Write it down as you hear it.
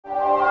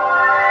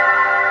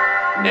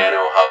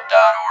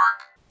nanohub.org.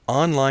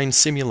 Online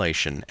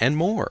simulation and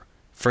more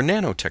for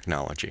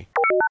nanotechnology.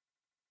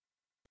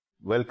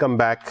 Welcome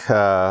back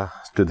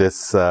to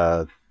this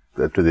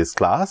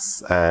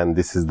class, and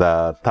this is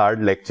the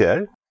third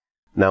lecture.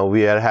 Now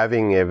we are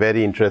having a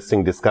very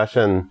interesting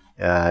discussion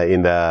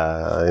in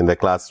the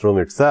classroom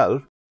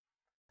itself,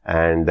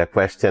 and the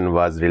question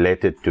was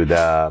related to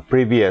the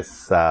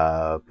previous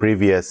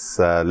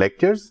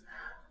lectures,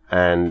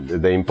 and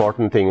the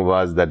important thing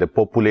was that the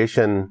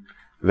population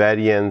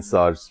variance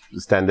or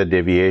standard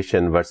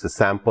deviation versus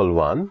sample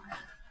one.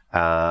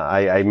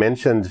 I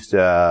mentioned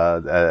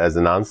as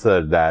an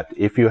answer that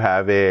if you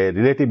have a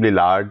relatively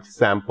large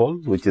sample,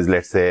 which is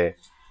let's say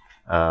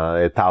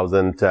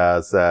 1,000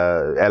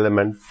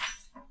 element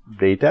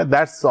data,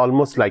 that's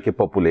almost like a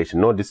population,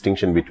 no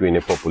distinction between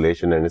a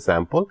population and a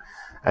sample.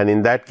 And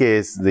in that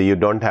case, you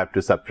don't have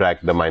to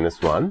subtract the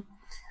 -1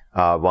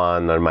 or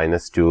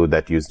 -2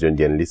 that you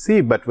generally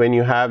see. But when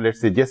you have, let's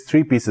say, just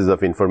 3 pieces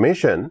of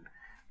information,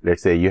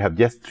 let's say you have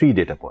just 3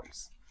 data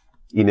points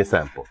in a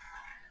sample.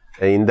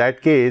 In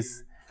that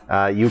case,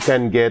 you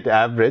can get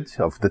average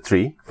of the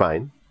 3,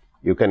 fine.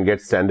 You can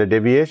get standard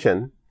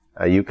deviation.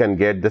 You can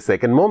get the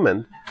second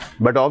moment.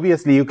 But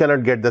obviously, you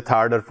cannot get the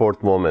third or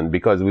fourth moment,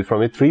 because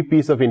from a 3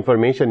 piece of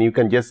information, you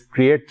can just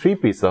create 3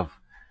 pieces of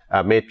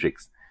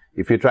matrix.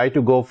 If you try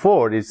to go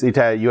 4,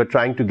 you are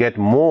trying to get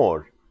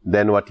more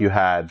than what you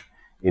had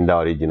in the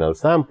original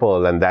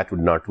sample, and that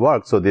would not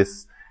work. So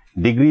this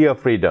degree of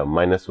freedom,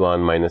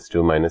 -1,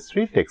 -2,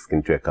 -3, takes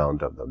into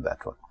account of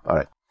that one. All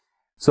right.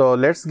 So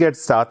let's get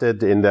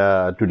started in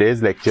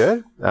today's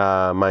lecture.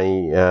 My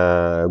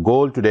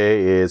goal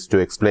today is to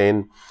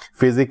explain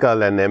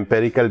physical and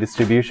empirical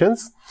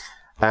distributions.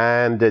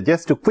 And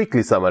just to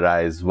quickly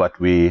summarize what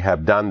we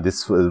have done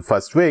this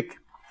first week,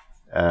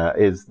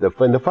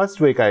 in the first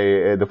week,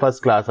 the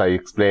first class, I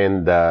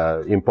explained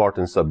the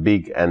importance of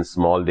big and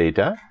small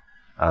data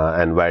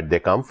and where they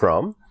come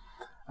from.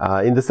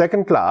 In the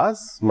second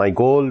class, my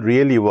goal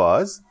really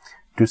was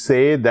to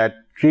say that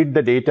treat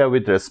the data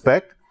with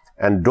respect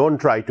and don't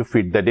try to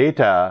fit the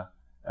data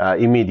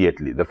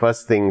immediately. The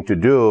first thing to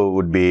do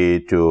would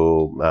be to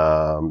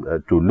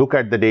look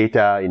at the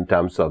data in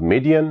terms of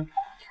median,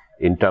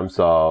 in terms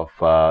of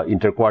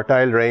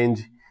interquartile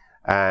range,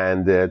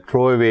 and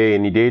throw away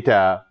any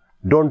data.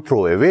 Don't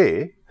throw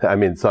away,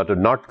 sort of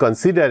not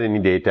consider any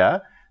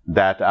data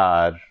that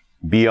are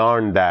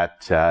beyond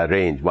that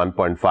range,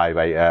 1.5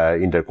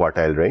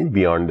 interquartile range,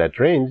 beyond that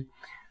range.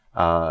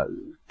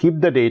 Keep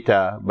the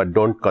data, but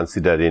don't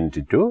consider it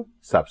into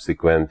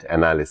subsequent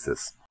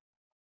analysis.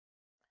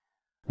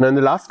 Now, in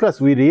the last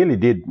class, we really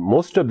did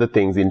most of the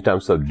things in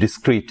terms of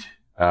discrete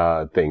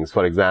things.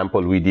 For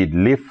example, we did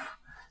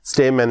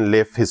stem and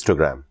leaf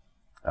histogram.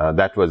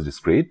 That was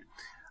discrete.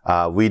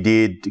 We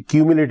did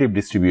cumulative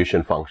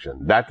distribution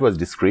function. That was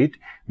discrete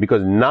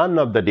because none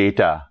of the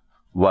data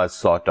was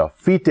sort of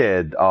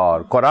fitted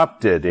or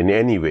corrupted in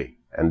any way.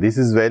 And this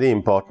is very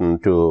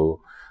important to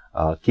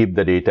keep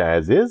the data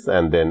as is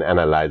and then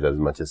analyze as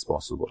much as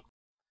possible.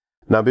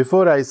 Now,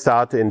 before I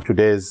start in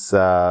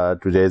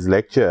today's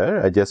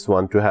lecture, I just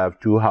want to have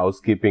 2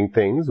 housekeeping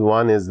things.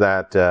 One is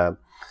that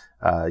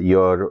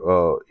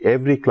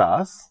every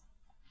class,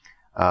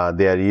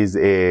 there is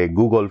a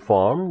Google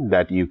form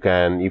that you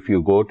can, if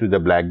you go to the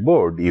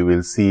Blackboard, you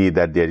will see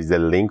that there is a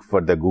link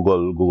for the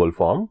Google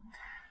form.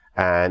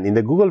 And in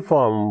the Google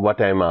form,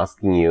 what I'm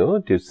asking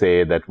you to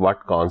say that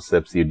what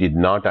concepts you did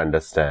not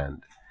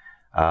understand,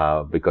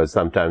 because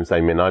sometimes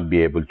I may not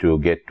be able to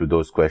get to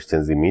those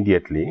questions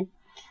immediately,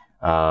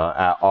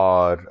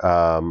 or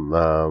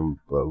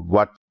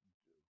what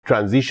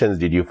transitions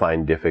did you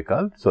find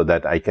difficult so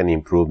that I can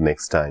improve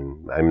next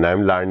time. I'm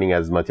learning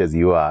as much as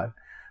you are.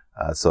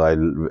 So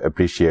I'll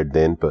appreciate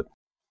the input.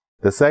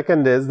 The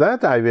second is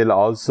that I will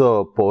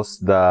also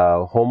post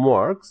the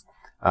homeworks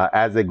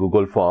as a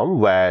Google form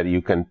where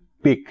you can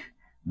pick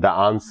the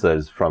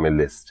answers from a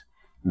list.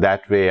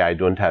 That way I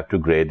don't have to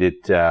grade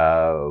it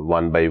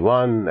one by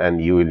one,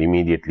 and you will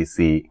immediately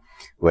see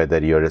whether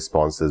your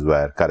responses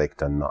were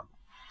correct or not.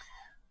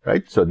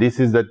 Right? So these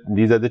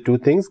are the 2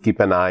 things.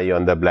 Keep an eye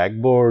on the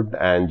Blackboard,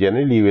 and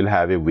generally you will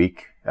have a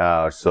week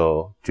or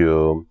so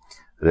to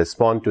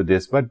respond to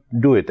this, but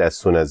do it as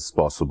soon as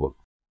possible.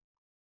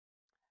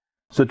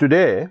 So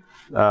today,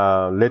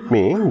 let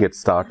me get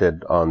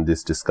started on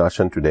this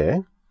discussion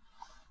today.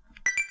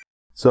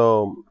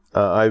 So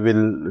I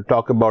will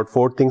talk about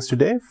 4 things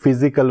today: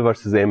 physical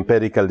versus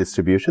empirical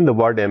distribution. The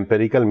word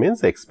empirical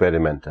means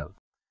experimental.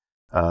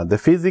 The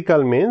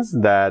physical means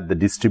that the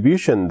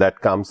distribution that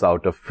comes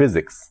out of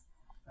physics,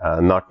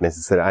 not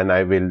necessary. And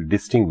I will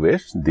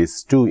distinguish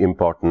these 2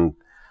 important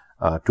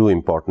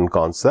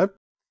concepts.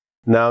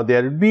 Now,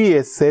 there will be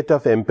a set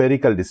of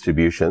empirical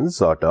distributions,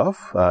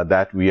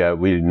 that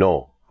we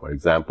know. For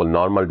example,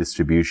 normal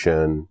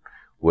distribution,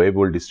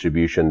 Weibull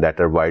distribution, that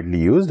are widely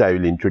used. I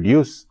will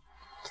introduce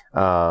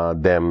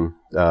them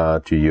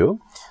to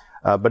you.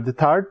 But the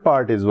third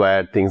part is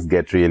where things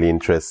get really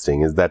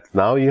interesting, is that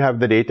now you have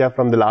the data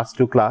from the last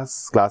 2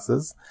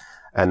 classes,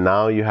 and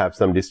now you have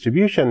some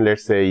distribution.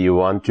 Let's say you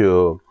want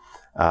to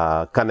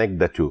connect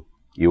the two.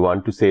 You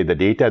want to say the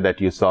data that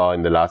you saw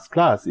in the last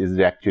class is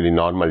actually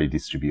normally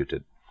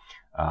distributed.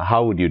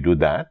 How would you do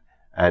that?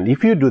 And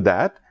if you do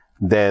that,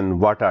 then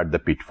what are the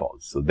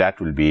pitfalls? So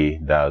that will be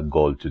the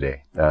goal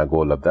today,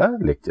 goal of the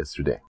lectures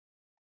today.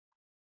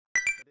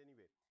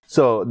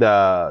 So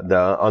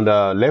on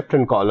the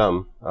left-hand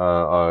column,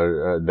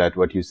 that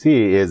what you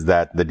see is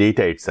that the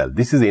data itself,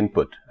 this is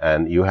input,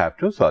 and you have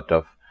to sort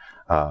of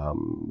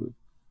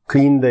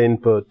clean the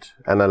input,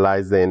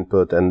 analyze the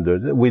input,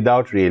 and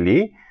without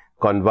really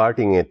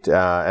converting it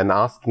and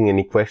asking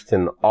any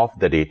question of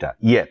the data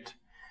yet.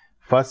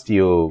 First,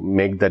 you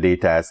make the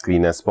data as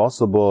clean as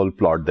possible,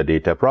 plot the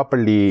data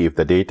properly. If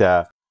the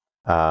data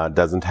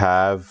doesn't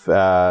have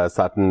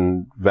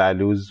certain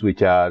values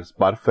which are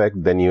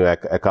perfect, then you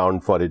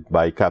account for it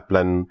by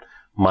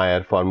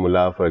Kaplan-Meier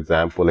formula, for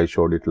example. I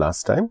showed it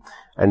last time.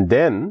 And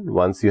then,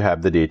 once you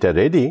have the data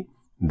ready,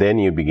 then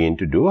you begin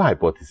to do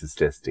hypothesis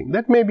testing.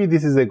 That maybe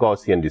this is a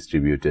Gaussian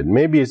distributed,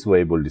 maybe it's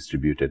Weibull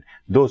distributed.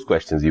 Those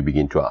questions you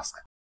begin to ask.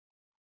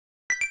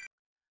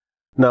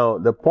 Now,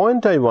 the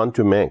point I want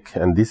to make,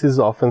 and this is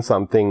often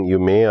something you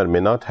may or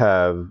may not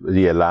have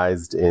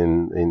realized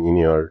in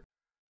your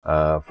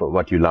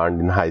what you learned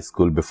in high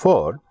school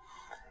before,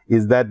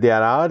 is that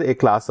there are a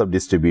class of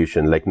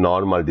distribution like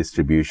normal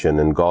distribution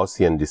and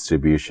Gaussian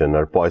distribution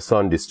or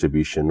Poisson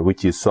distribution,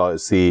 which you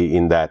see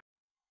in that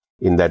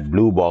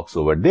blue box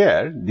over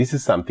there. This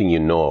is something you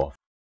know of.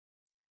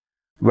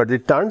 But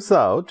it turns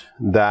out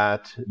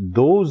that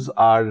those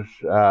are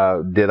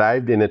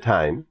derived in a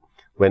time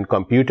when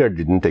computer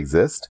didn't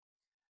exist,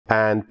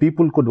 and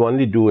people could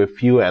only do a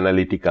few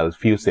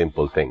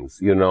simple things.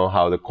 You know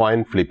how the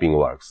coin flipping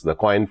works. The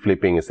coin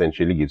flipping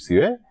essentially gives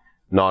you a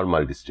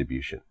normal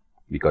distribution,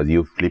 because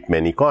you flip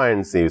many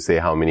coins, you say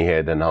how many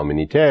heads and how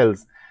many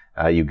tails,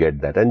 you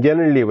get that. And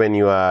generally when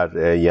you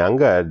are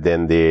younger,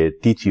 then they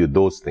teach you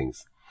those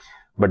things.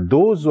 But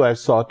those were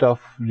sort of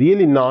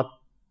really not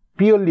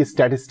purely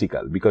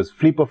statistical, because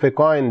flip of a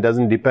coin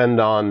doesn't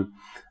depend on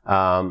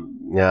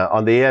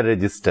the air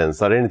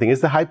resistance or anything.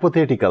 It's a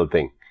hypothetical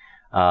thing.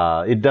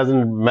 It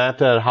doesn't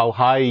matter how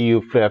high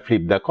you flip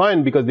the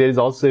coin, because there is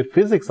also a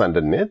physics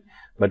underneath,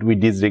 but we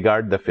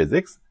disregard the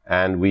physics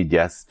and we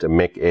just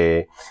make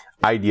a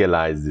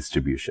idealized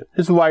distribution.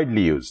 It's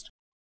widely used.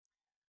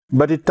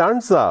 But it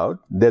turns out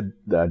that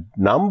the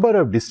number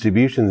of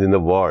distributions in the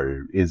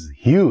world is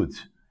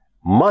huge,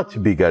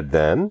 much bigger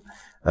than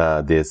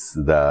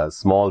the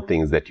small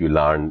things that you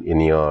learn in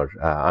your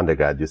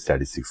undergraduate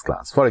statistics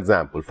class. For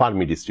example,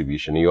 Fermi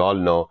distribution. You all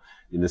know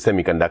in the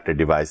semiconductor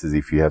devices,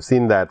 if you have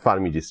seen that,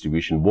 Fermi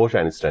distribution,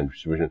 Bose-Einstein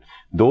distribution,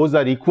 those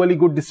are equally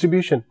good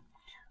distribution.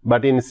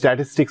 But in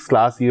statistics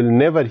class, you'll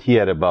never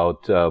hear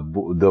about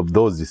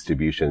those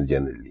distributions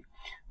generally.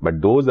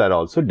 But those are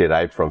also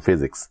derived from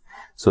physics.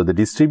 So the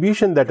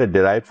distribution that are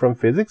derived from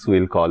physics,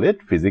 we'll call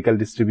it physical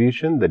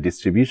distribution. The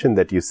distribution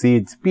that you see,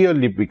 it's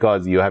purely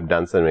because you have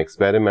done some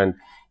experiment.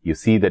 You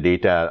see the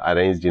data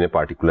arranged in a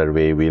particular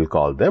way, we'll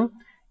call them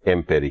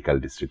empirical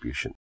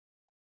distribution.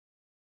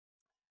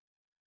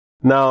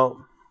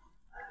 Now,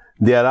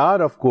 there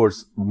are, of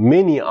course,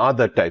 many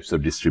other types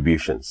of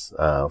distributions.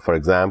 For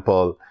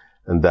example,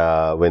 when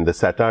the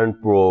Saturn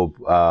probe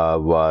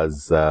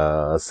was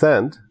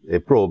sent, a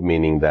probe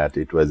meaning that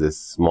it was a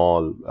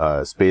small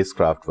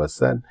spacecraft was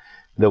sent,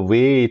 the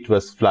way it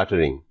was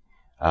fluttering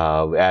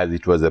as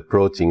it was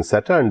approaching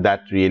Saturn,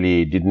 that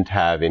really didn't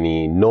have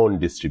any known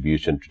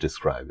distribution to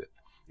describe it.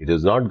 It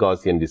was not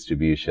Gaussian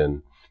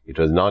distribution. It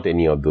was not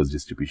any of those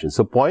distributions.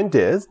 So point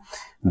is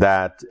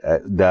that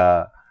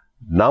the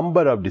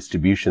number of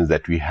distributions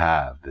that we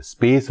have, the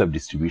space of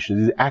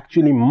distributions, is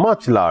actually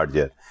much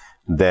larger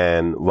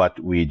than what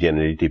we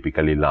generally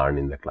typically learn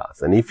in the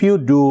class. And if you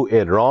do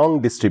a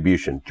wrong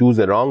distribution, choose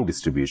a wrong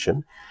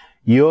distribution,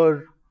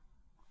 your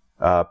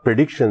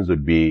predictions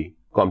would be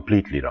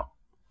completely wrong.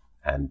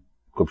 And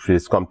if it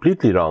is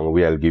completely wrong,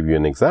 I'll give you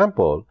an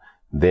example,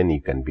 then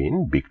you can be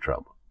in big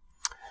trouble.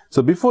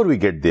 So before we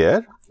get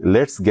there,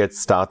 let's get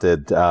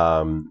started.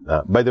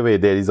 By the way,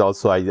 there is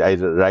also, I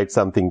write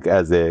something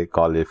as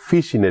called a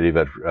fish in a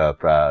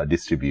river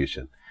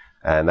distribution.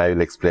 And I will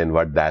explain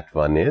what that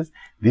one is.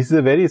 This is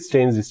a very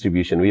strange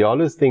distribution. We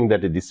always think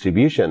that a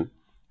distribution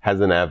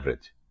has an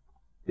average.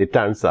 It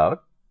turns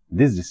out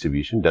this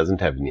distribution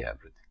doesn't have any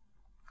average.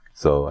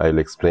 So I will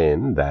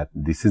explain that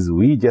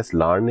we just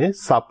learn a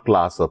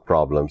subclass of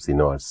problems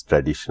in our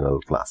traditional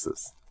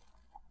classes.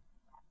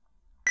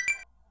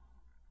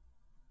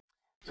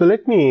 So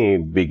let me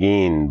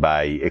begin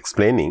by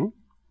explaining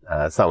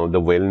some of the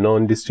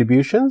well-known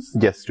distributions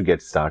just to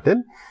get started.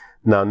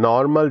 Now,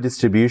 normal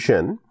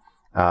distribution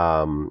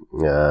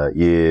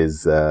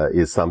is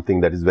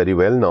something that is very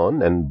well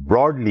known and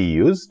broadly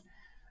used,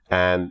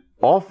 and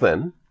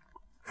often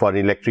for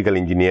electrical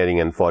engineering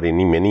and for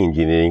many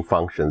engineering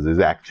functions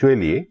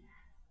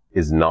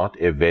is not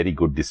a very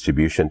good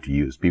distribution to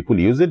use. People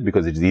use it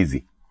because it's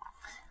easy.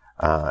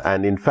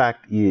 And in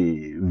fact,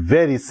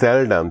 very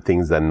seldom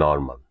things are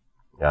normal.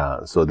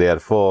 So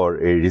therefore,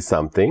 it is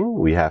something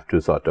we have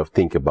to sort of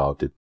think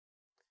about it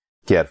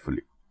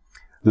carefully.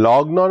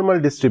 Log normal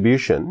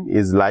distribution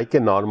is like a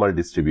normal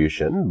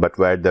distribution, but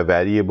where the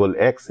variable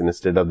x,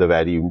 instead of the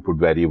input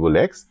variable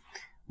x,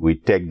 we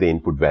take the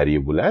input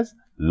variable as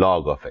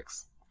log of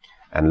x.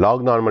 And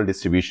log normal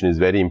distribution is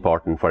very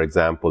important. For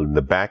example, in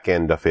the back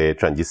end of a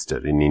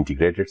transistor in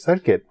integrated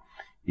circuit,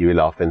 you will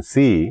often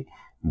see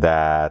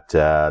that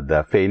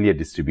the failure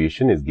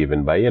distribution is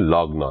given by a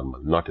log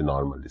normal, not a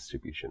normal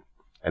distribution.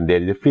 And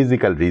there is a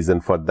physical reason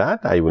for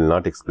that. I will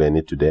not explain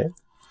it today.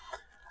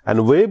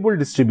 And Weibull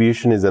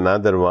distribution is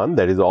another one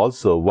that is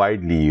also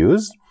widely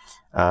used,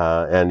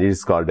 and it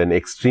is called an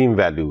extreme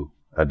value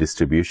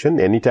distribution.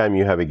 Anytime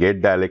you have a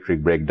gate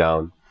dielectric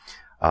breakdown,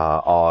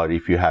 or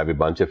if you have a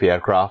bunch of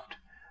aircraft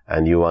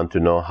and you want to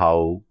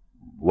know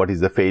what is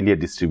the failure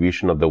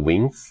distribution of the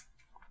wings,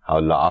 how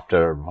long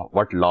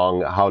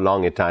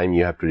a time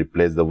you have to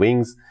replace the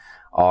wings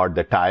or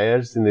the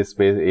tires in the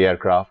space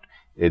aircraft,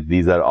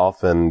 these are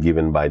often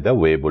given by the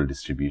Weibull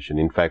distribution.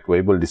 In fact,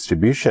 Weibull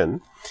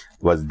distribution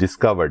was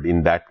discovered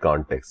in that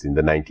context. In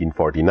the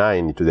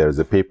 1949, there was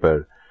a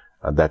paper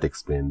that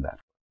explained that.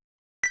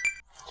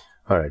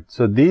 Alright,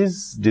 so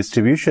these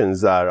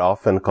distributions are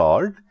often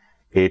called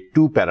a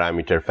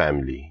two-parameter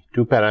family.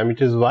 Two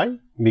parameters, why?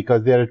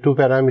 Because there are two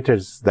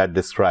parameters that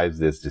describes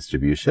this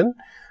distribution.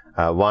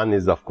 One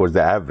is, of course,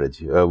 the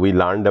average. We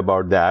learned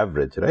about the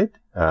average, right?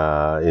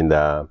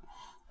 Let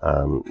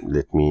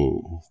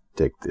me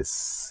take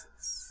this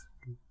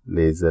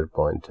laser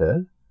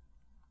pointer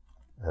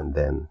and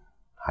then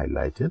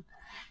highlight it.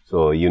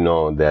 So you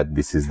know that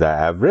this is the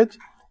average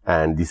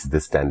and this is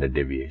the standard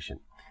deviation.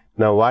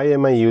 Now, why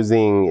am I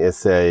using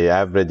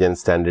average and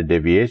standard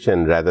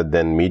deviation rather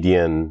than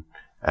median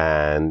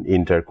and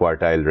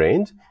interquartile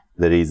range?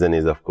 The reason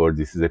is, of course,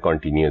 this is a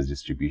continuous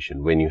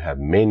distribution. When you have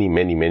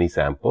many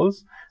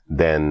samples,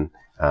 then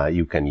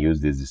you can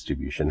use this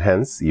distribution.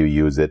 Hence, you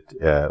use it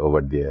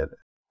over there.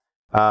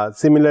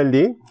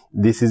 Similarly,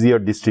 this is your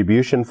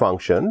distribution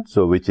function,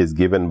 so which is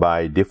given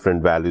by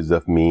different values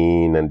of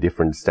mean and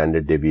different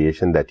standard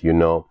deviation that you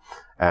know.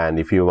 And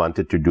if you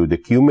wanted to do the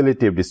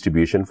cumulative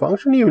distribution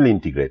function, you will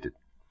integrate it.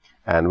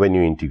 And when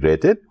you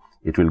integrate it,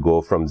 it will go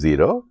from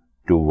 0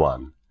 to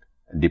 1,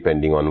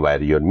 depending on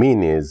where your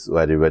mean is,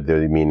 wherever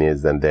the mean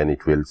is, and then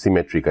it will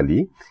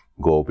symmetrically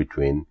go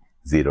between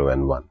 0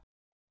 and 1.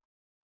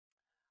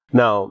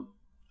 Now,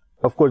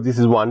 of course, this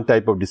is one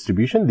type of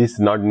distribution. This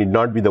need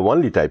not be the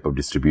only type of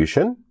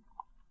distribution.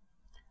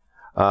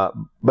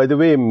 By the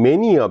way,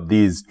 many of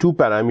these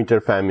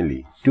two-parameter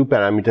family,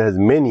 two-parameter has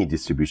many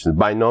distributions.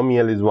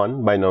 Binomial is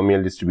one.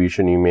 Binomial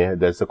distribution, you may have,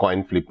 there's a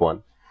coin flip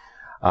one.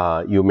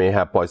 You may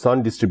have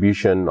Poisson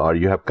distribution, or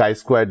you have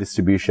chi-square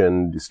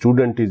distribution,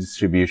 student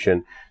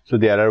distribution. So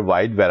there are a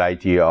wide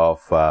variety of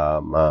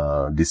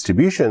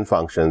distribution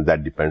functions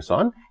that depends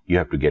on, you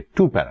have to get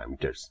two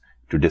parameters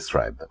to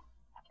describe them.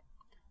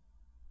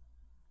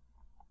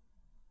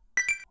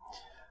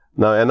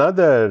 Now,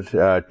 another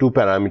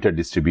two-parameter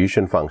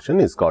distribution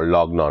function is called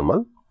log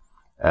normal.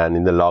 And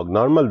in the log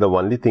normal, the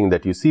only thing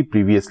that you see,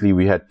 previously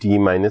we had t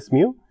minus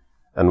mu.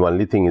 And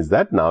only thing is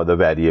that now the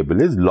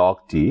variable is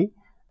log t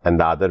and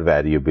the other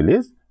variable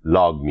is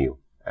log mu.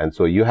 And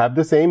so you have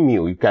the same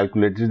mu, you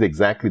calculate it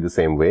exactly the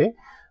same way,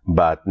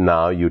 but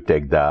now you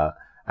take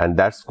and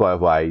that's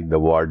why the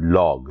word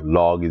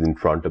log is in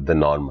front of the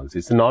normal. So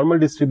it's a normal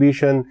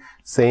distribution,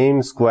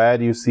 same square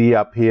you see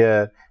up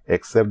here,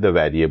 except the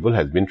variable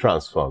has been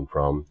transformed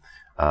from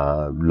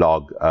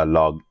from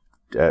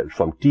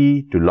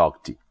t to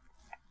log t.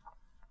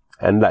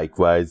 And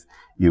likewise,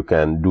 you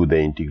can do the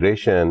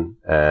integration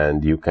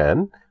and you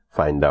can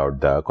find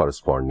out the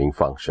corresponding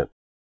function.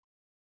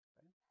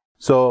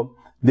 So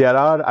there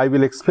are, I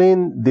will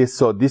explain this.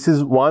 So this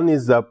is one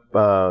is the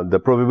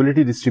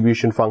probability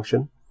distribution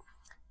function.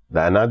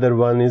 The another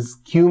one is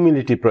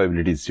cumulative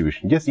probability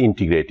distribution, just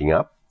integrating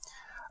up.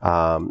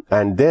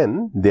 And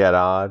then there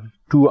are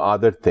two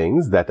other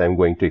things that I'm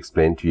going to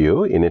explain to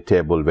you in a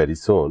table very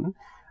soon.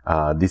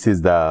 This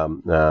is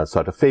the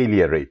sort of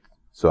failure rate.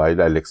 So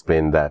I'll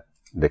explain that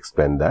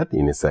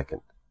in a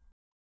second.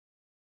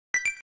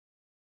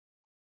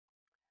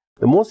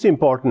 The most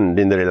important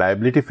in the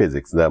reliability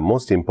physics, the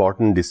most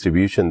important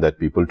distribution that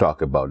people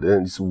talk about,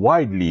 and it's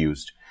widely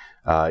used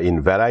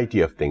in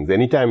variety of things.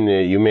 Anytime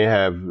you may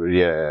have,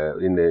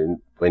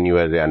 when you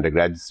were an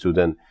undergraduate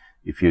student,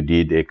 if you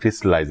did a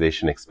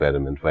crystallization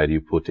experiment where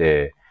you put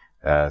a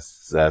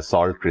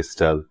salt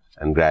crystal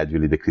and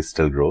gradually the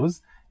crystal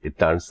grows, it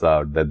turns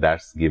out that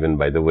that's given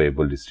by the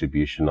Weibull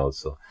distribution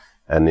also.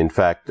 And in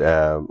fact,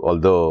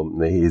 although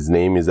his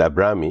name is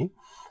Abrami,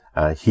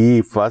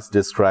 he first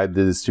described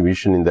the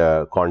distribution in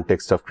the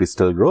context of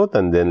crystal growth,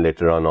 and then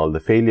later on all the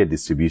failure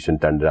distribution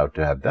turned out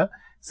to have the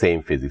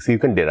same physics. So you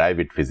can derive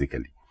it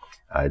physically.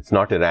 It's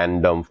not a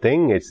random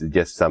thing, it's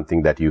just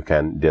something that you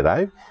can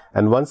derive.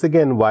 And once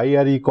again, why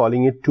are you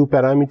calling it two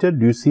parameter?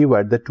 Do you see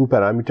where the two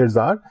parameters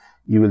are?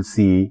 You will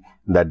see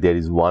that there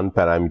is one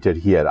parameter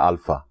here,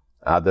 alpha.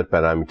 Other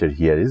parameter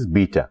here is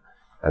beta.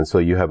 And so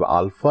you have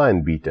alpha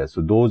and beta.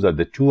 So those are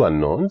the two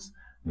unknowns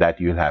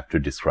that you'll have to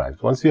describe.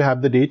 Once you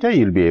have the data,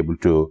 you'll be able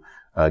to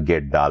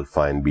get the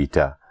alpha and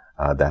beta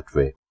that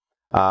way.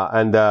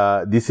 And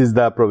this is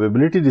the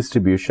probability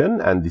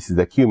distribution, and this is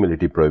the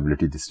cumulative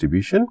probability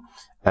distribution.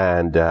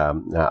 And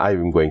I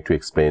am going to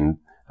explain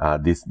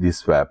this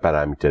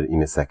parameter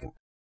in a second.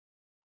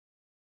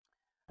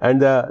 And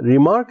the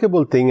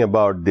remarkable thing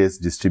about this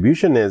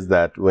distribution is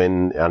that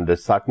when under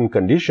certain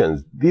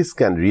conditions, this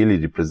can really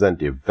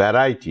represent a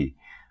variety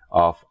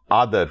of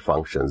other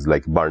functions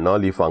like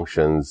Bernoulli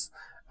functions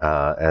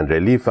and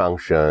Rayleigh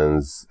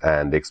functions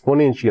and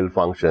exponential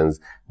functions.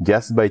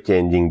 Just by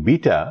changing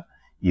beta,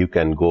 you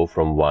can go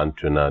from one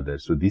to another.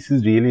 So this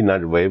is really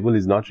not, Weibull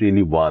is not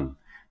really one.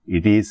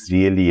 It is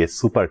really a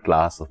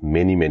superclass of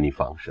many, many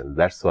functions.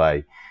 That's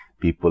why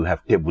people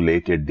have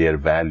tabulated their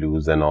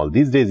values and all.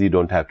 These days, you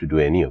don't have to do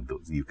any of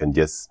those. You can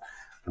just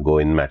go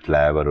in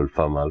MATLAB or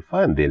Wolfram Alpha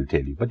and they'll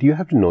tell you. But you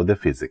have to know the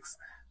physics,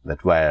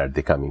 that where are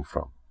they coming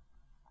from.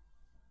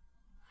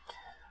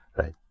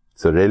 Right.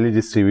 So Rayleigh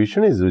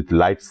distribution is with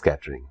light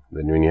scattering.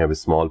 Then when you have a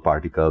small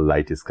particle,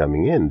 light is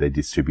coming in, the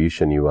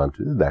distribution you want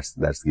to do,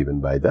 that's given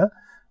by the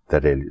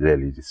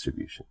Rayleigh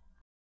distribution.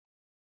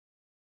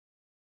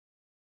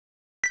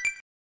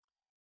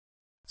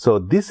 So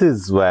this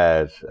is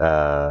where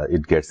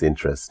it gets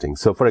interesting.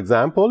 So for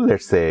example,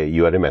 let's say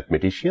you are a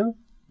mathematician,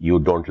 you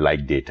don't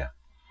like data.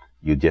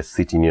 You just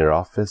sit in your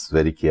office,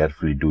 very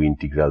carefully do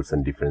integrals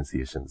and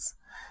differentiations.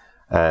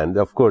 And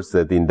of course,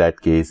 in that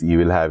case, you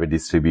will have a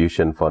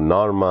distribution for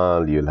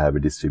normal, you will have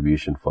a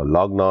distribution for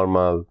log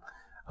normal,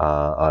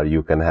 or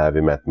you can have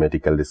a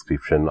mathematical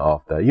description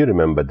of you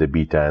remember the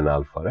beta and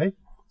alpha, right?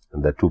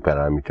 And the two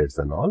parameters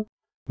and all.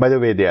 By the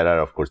way, there are,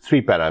 of course,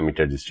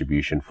 3-parameter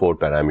distribution,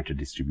 4-parameter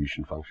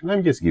distribution function.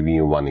 I'm just giving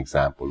you one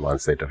example, one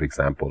set of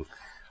example.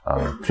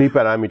 3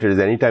 parameters,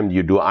 anytime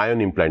you do ion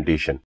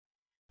implantation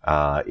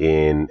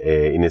in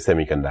a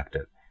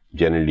semiconductor,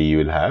 generally you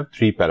will have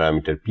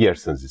 3-parameter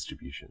Pearson's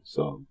distribution.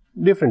 So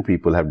different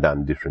people have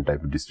done different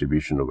type of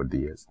distribution over the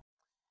years.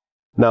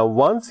 Now,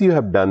 once you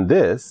have done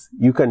this,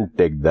 you can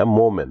take the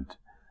moment.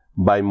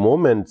 By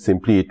moment,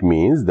 simply it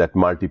means that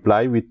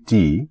multiply with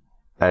t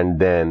and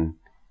then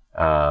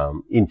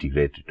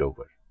integrate it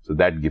over. So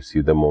that gives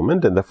you the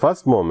moment, and the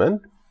first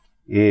moment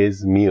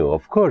is mu.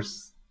 Of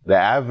course, the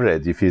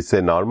average, if you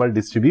say normal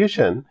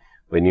distribution,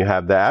 when you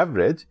have the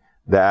average,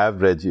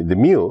 the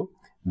mu,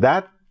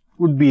 that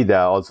would be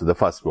also the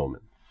first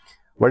moment.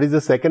 What is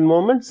the second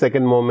moment?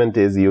 Second moment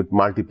is you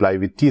multiply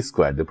with t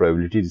squared, the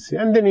probability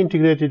distribution, and then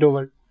integrate it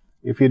over.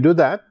 If you do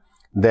that,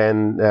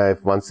 then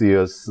once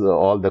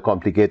all the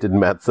complicated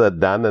maths are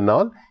done and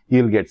all,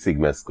 you'll get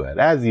sigma square,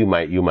 as you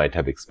might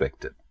have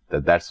expected.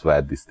 That's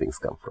where these things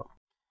come from.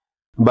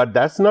 But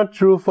that's not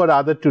true for the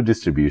other two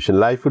distribution.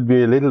 Life would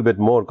be a little bit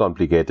more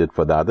complicated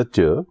for the other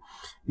two.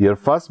 Your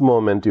first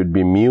moment would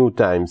be mu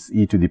times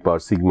e to the power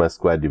sigma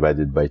square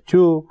divided by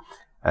 2.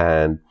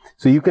 And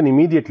so you can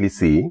immediately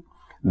see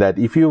that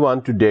if you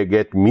want to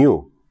get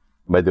mu,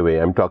 by the way,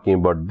 I'm talking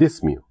about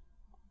this mu.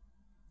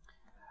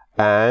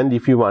 And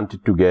if you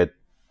wanted to get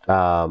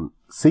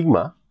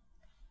sigma,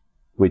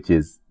 which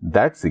is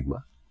that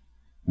sigma,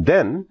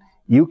 then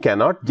you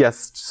cannot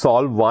just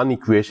solve one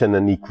equation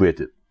and equate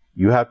it.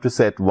 You have to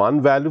set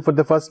one value for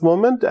the first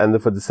moment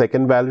and for the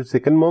second value,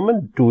 second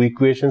moment, 2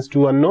 equations,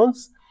 2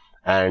 unknowns,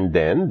 and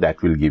then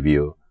that will give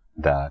you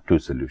the 2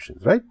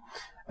 solutions, right?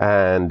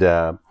 And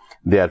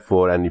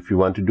therefore, and if you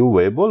want to do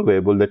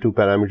Weibull, the 2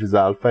 parameters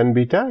alpha and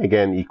beta,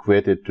 again,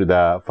 equate it to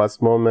the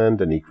first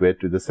moment and equate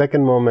to the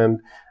second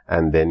moment,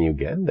 and then you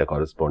get the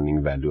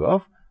corresponding value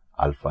of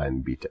alpha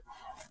and beta.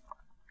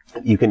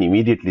 You can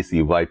immediately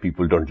see why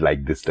people don't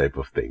like this type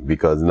of thing,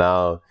 because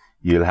now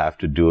you'll have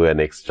to do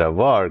an extra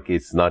work.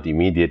 It's not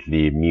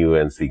immediately mu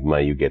and sigma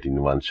you get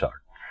in one shot.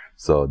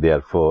 So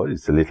therefore,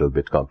 it's a little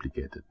bit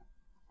complicated.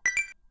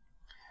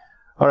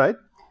 All right.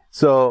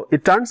 So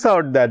it turns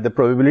out that the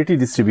probability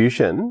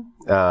distribution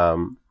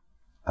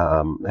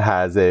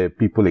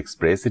people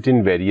express it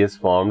in various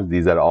forms.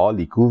 These are all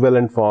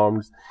equivalent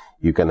forms.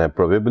 You can have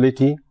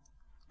probability,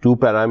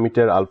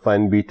 2-parameter alpha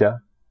and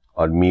beta,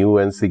 or mu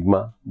and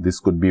sigma. This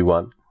could be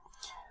one.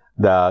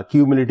 The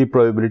cumulative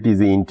probability is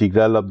the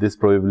integral of this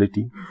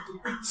probability.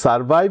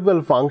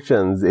 Survival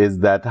functions is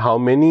that how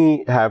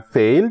many have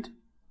failed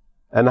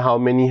and how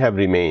many have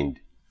remained.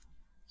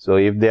 So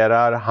if there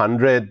are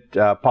 100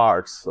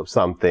 parts of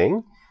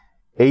something,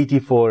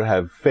 84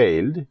 have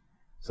failed.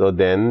 So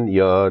then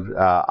your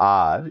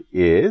R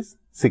is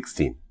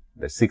 16.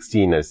 The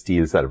 16 are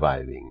still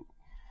surviving.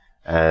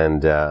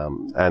 And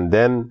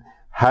then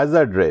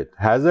hazard rate.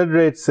 Hazard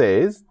rate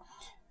says,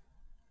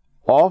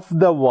 of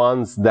the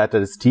ones that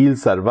are still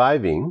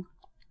surviving,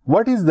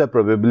 what is the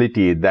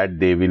probability that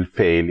they will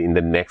fail in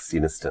the next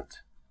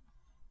instant?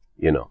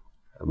 You know,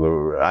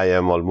 I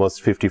am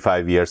almost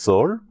 55 years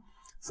old.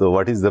 So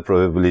what is the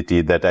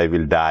probability that I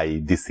will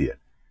die this year?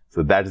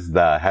 So that is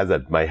the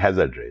my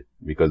hazard rate,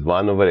 because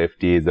 1 over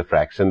ft is the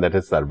fraction that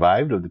has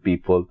survived of the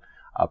people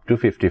up to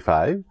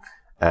 55,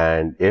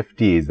 and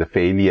ft is the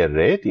failure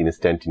rate,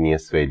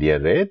 instantaneous failure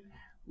rate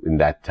in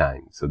that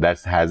time. So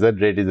that's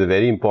hazard rate is a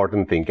very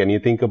important thing. Can you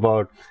think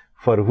about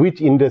for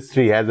which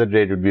industry hazard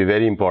rate would be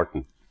very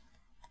important?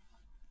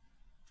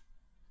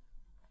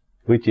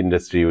 which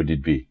industry would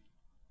it be?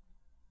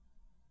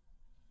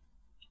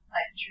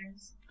 Life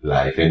insurance.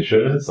 Life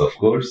insurance, of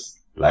course.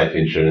 Life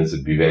insurance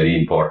would be very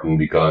important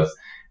because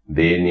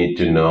they need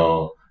to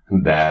know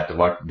that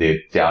what they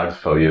charge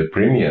for your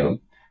premium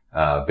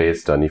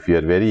based on, if you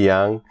are very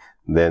young,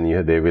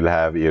 then they will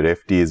have your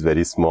FT is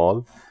very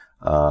small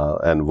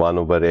and 1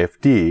 over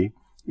FT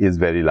is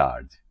very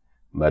large.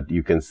 But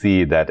you can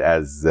see that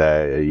as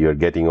you're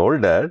getting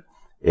older,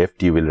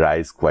 FT will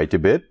rise quite a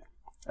bit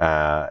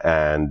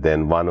and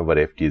then 1 over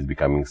FT is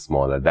becoming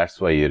smaller. That's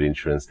why your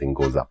insurance thing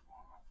goes up.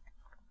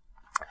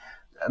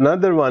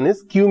 Another one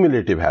is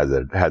cumulative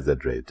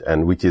hazard rate,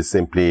 and which is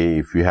simply,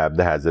 if you have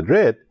the hazard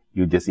rate,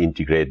 you just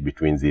integrate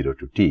between 0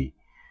 to t.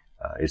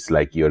 It's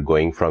like you're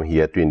going from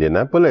here to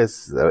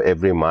Indianapolis.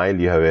 Every mile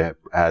you have a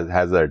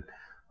hazard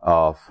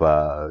of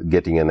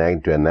getting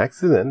into an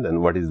accident,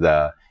 and what is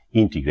the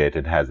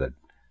integrated hazard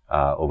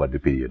over the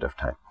period of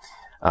time.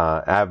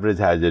 Average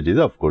hazard is,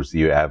 of course,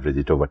 you average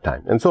it over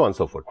time, and so on and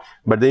so forth.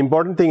 But the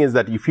important thing is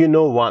that if you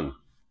know one,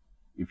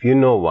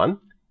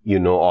 you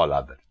know all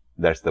other.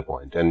 That's the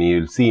point. And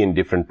you'll see in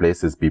different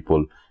places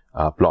people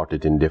plot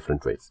it in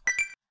different ways.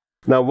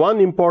 Now, one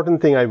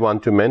important thing I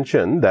want to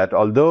mention, that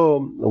although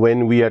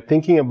when we are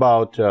thinking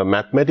about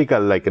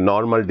mathematical, like a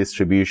normal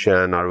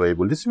distribution or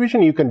Weibull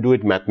distribution, you can do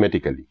it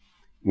mathematically,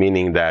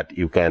 meaning that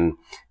you can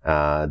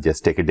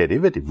just take a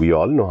derivative. We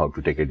all know how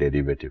to take a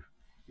derivative.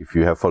 If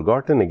you have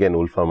forgotten, again,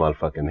 Wolfram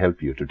Alpha can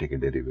help you to take a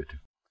derivative.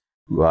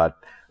 But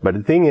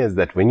the thing is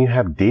that when you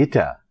have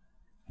data,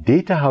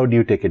 how do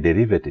you take a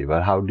derivative,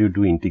 or how do you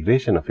do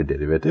integration of a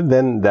derivative?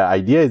 Then the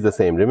idea is the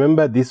same.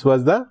 Remember, this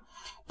was the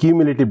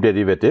cumulative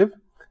derivative,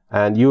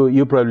 and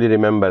you probably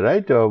remember,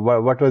 right?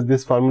 What was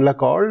this formula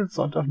called?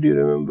 Sort of, do you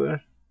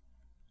remember?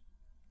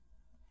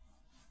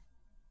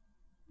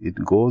 It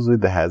goes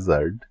with the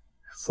hazard,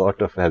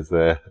 sort of has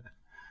a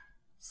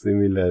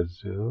similar,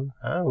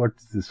 what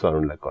is this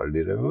formula called? Do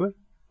you remember?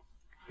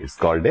 It's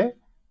called a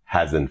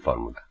Hazen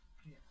formula.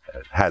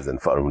 Hazen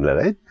formula,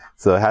 right?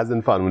 So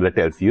Hazen formula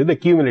tells you the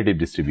cumulative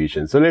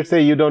distribution. So let's say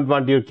you don't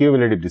want your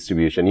cumulative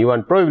distribution, you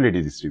want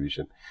probability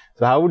distribution.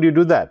 So how would you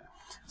do that?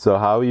 So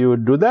how you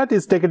would do that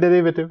is take a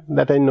derivative,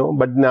 that I know,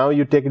 but now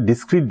you take a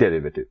discrete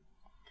derivative.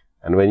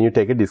 And when you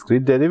take a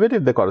discrete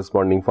derivative, the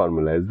corresponding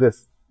formula is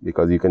this,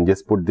 because you can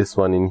just put this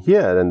one in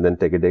here and then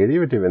take a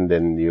derivative, and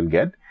then you'll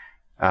get,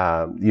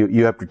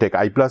 you have to take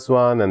I plus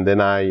 1 and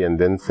then I, and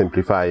then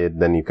simplify it,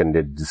 then you can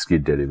get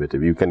discrete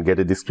derivative. You can get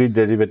a discrete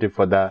derivative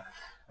for the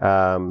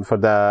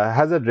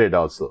hazard rate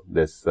also,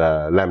 this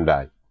lambda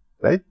I,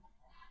 right?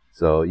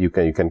 So you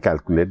can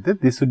calculate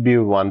that. This would be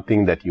one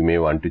thing that you may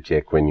want to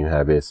check when you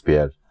have a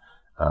spare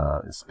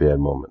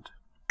moment.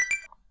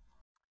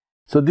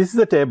 So this is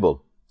a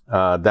table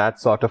that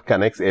sort of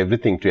connects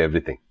everything to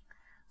everything.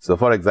 So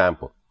for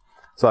example,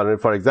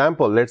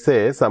 let's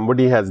say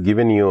somebody has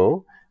given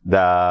you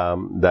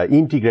the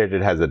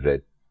integrated hazard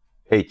rate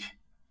H,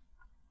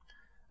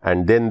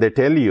 and then they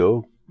tell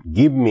you,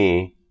 give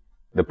me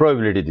the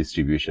probability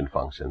distribution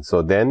function.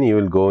 So then you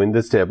will go in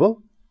this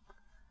table,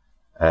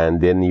 and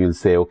then you will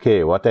say,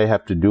 okay, what I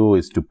have to do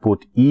is to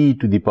put e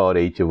to the power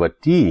h over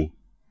t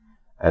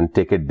and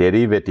take a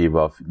derivative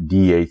of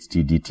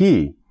dht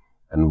dt,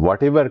 and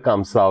whatever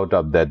comes out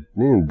of that,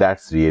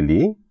 that's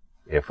really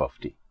f of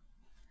t.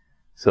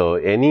 So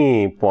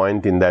any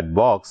point in that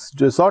box,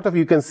 just sort of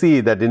you can see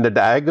that in the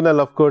diagonal,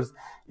 of course,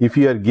 if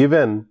you are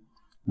given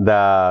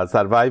the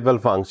survival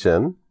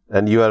function,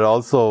 and you are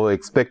also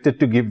expected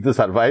to give the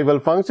survival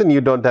function,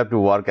 you don't have to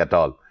work at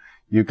all.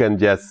 You can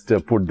just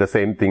put the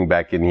same thing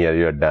back in here,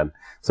 you're done.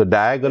 So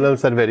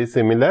diagonals are very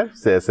similar,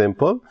 say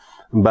simple,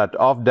 but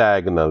off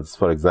diagonals,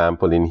 for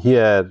example, in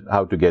here,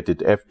 how to get it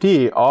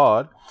ft,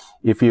 or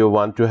if you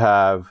want to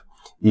have,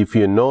 if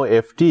you know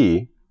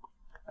ft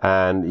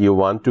and you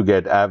want to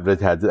get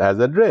average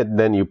hazard rate,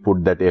 then you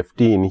put that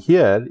ft in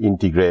here,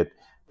 integrate,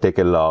 take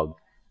a log,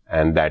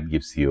 and that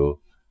gives you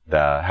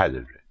the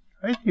hazard rate.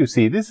 Right? You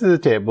see, this is a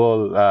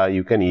table,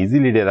 you can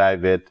easily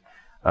derive it.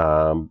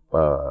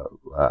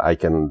 I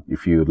can,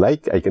 if you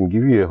like, I can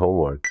give you a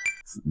homework,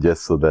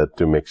 just so that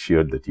to make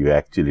sure that you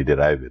actually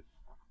derive it.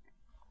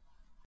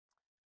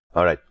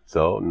 Alright,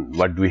 so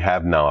what do we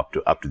have now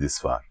up to this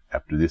far?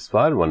 Up to this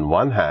far, on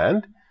one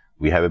hand,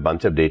 we have a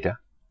bunch of data.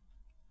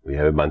 We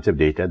have a bunch of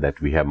data that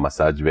we have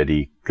massaged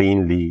very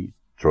cleanly,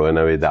 thrown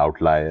away the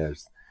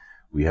outliers.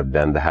 We have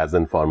done the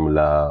Hazen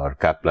formula or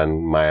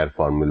Kaplan-Meier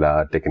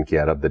formula, taken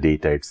care of the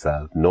data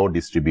itself. No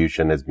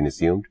distribution has been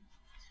assumed.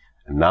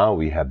 And now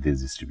we have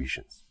these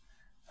distributions.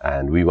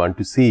 And we want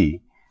to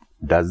see,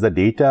 does the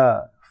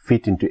data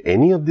fit into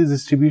any of these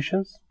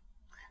distributions?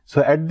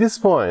 So at this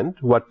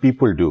point, what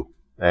people do,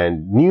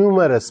 and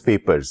numerous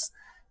papers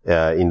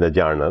in the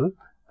journal,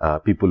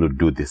 people would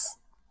do this.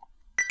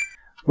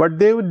 What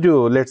they would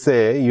do, let's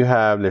say you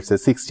have,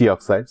 60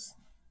 oxides.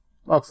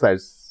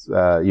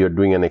 You're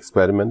doing an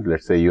experiment.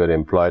 Let's say you are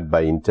employed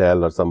by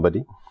Intel or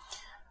somebody,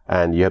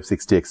 and you have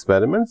 60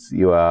 experiments.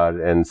 You are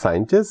a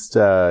scientist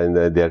in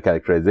their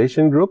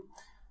characterization group,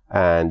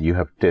 and you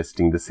have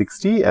testing the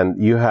 60,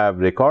 and you have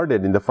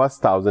recorded in the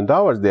first 1,000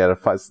 hours, there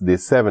are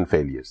these 7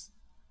 failures.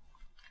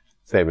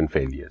 7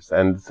 failures.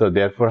 And so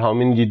therefore, how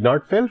many did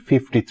not fail?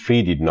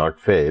 53 did not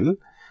fail,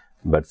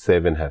 but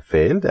 7 have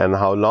failed. And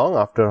how long?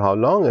 After how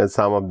long? And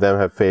some of them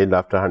have failed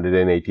after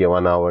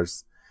 181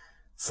 hours.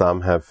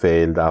 Some have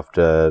failed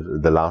after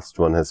the last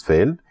one has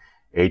failed,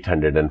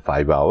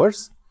 805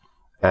 hours.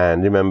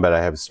 And remember,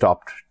 I have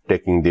stopped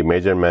taking the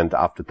measurement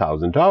after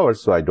 1,000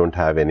 hours, so I don't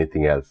have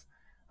anything else.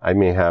 I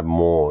may have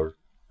more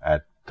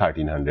at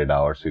 1,300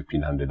 hours,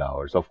 1,500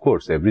 hours. Of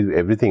course,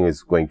 everything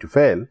is going to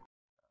fail.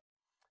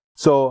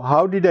 So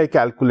how did I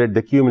calculate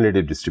the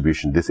cumulative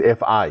distribution, this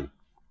Fi?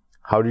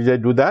 How did I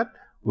do that?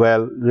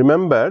 Well,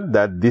 remember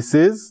that this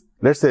is,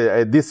 let's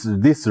say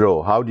this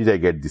row. How did I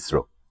get this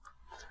row?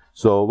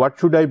 So what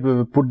should I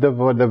put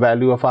for the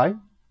value of I?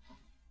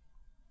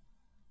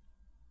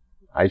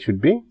 I should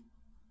be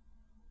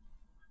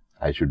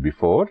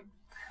 4.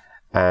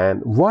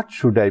 And what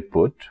should I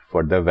put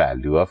for the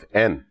value of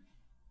n?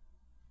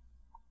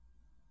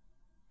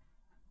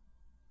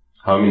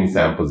 How many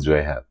samples do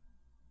I have?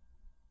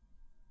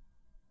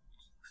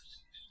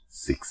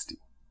 60.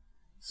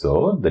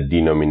 So the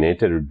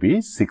denominator would be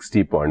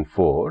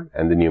 60.4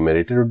 and the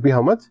numerator would be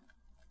how much?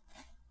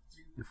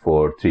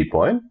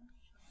 3.7.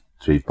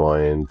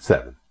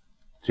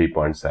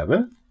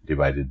 3.7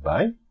 divided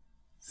by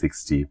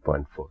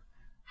 60.4.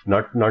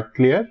 Not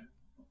clear?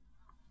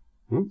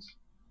 Okay.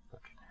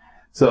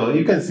 So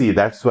you can see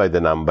that's why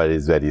the number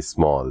is very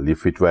small.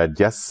 If it were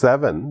just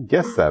 7,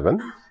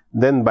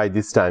 then by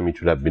this time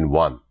it would have been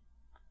 1.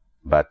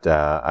 But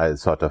I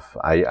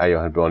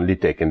have only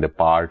taken the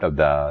part of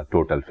the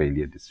total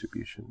failure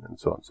distribution and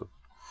so on.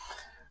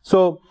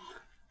 So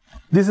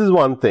this is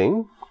one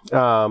thing.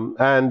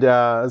 And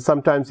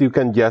sometimes you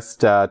can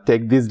just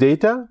take this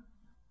data.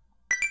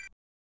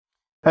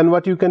 And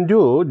what you can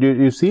do,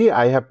 you see,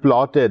 I have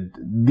plotted,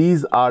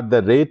 these are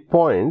the rate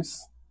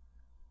points,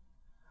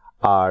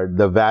 are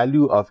the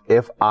value of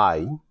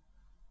Fi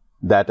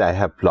that I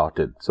have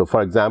plotted. So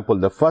for example,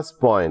 the first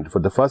point is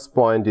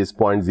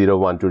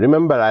 0.012.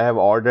 Remember, I have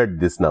ordered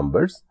these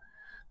numbers.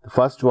 The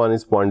first one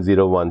is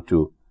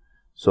 0.012.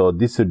 So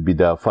this would be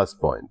the first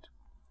point.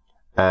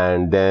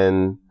 And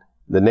then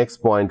the next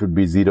point would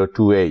be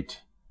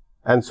 0.28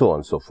 and so on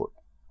and so forth.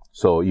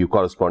 So you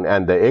correspond,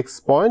 and the x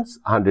points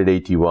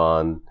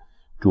 181,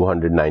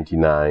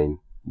 299,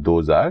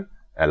 those are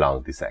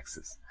along this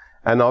axis.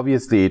 And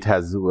obviously it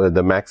has,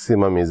 the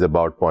maximum is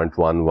about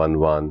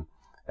 0.111.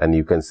 And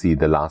you can see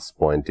the last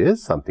point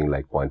is something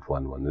like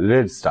 0.11, the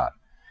red star.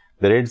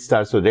 The red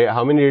star, so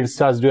how many red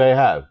stars do I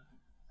have?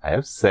 I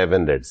have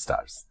 7 red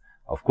stars.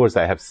 Of course,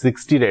 I have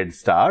 60 red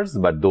stars,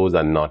 but those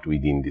are not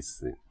within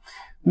this.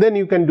 Then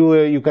you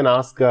can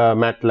ask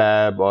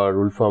MATLAB or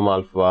Wolfram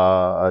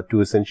Alpha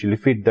to essentially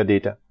fit the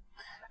data.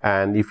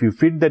 And if you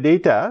fit the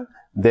data,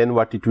 then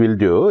what it will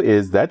do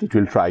is that it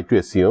will try to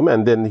assume,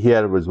 and then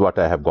here was what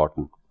I have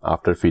gotten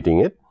after fitting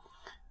it.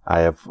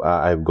 I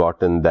have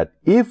gotten that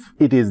if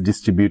it is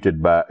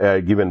distributed by,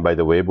 given by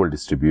the Weibull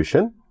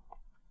distribution,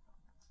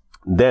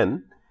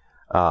 then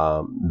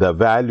the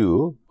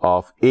value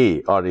of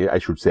A, or I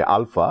should say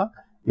alpha,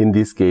 in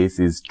this case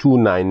is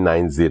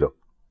 2990.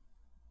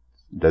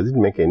 Does it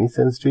make any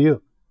sense to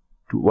you?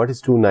 What is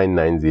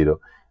 2990?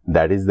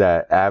 That is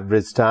the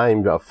average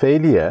time of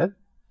failure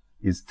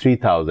is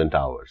 3000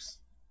 hours.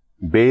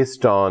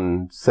 Based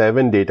on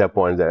 7 data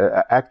points,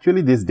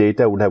 actually this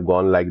data would have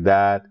gone like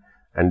that,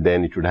 and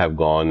then it would have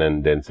gone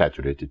and then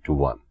saturated to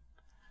 1.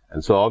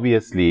 And so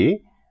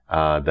obviously,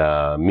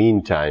 the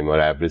mean time or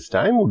average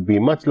time would be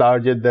much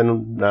larger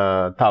than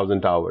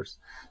 1000 hours.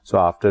 So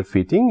after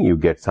fitting, you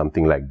get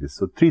something like this.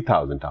 So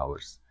 3000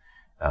 hours.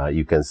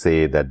 You can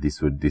say that this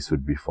would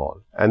be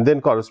fall. And then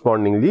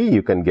correspondingly,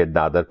 you can get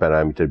the other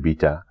parameter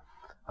beta.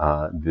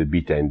 The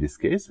beta in this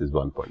case is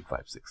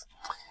 1.56.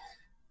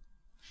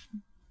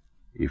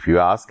 If you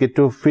ask it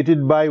to fit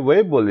it by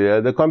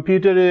Weibull, the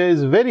computer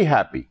is very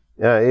happy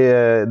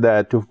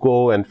to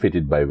go and fit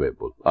it by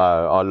Weibull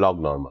or log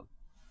normal.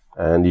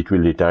 And it will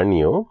return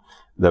you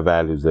the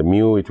values. The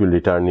mu, it will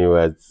return you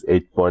as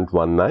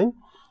 8.19,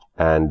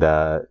 and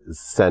the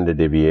standard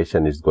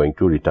deviation is going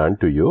to return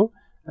to you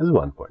as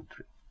 1.3.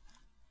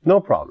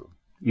 No problem.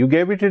 You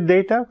gave it the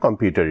data,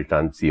 computer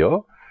returns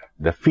you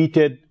the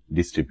fitted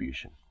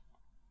distribution.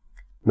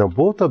 Now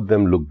both of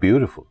them look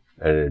beautiful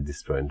at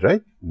this point,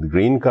 right? The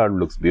green curve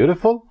looks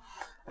beautiful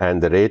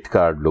and the red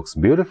curve looks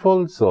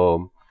beautiful.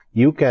 So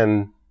you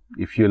can,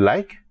 if you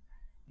like,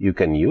 you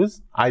can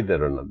use either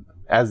one of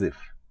them as if.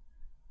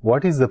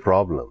 What is the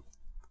problem?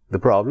 The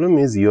problem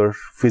is your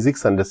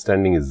physics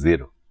understanding is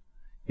 0.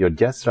 You're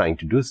just trying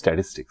to do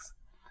statistics.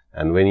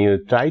 And when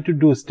you try to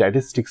do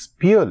statistics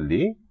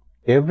purely,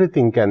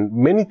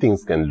 many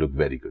things can look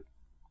very good.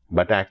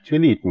 But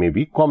actually it may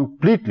be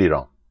completely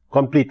wrong.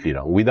 Completely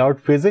wrong. Without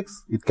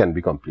physics, it can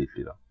be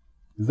completely wrong.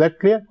 Is that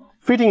clear?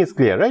 Fitting is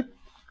clear, right?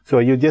 So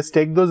you just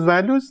take those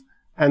values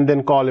and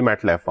then call a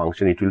MATLAB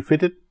function. It will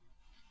fit it.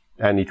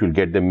 And it will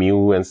get the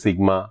mu and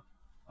sigma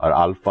or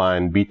alpha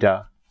and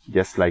beta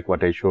just like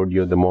what I showed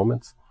you the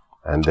moments,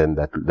 and then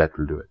that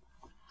will do it.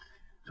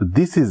 So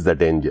this is the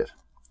danger.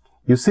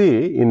 You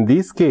see, in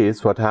this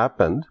case, what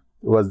happened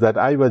was that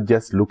I was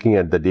just looking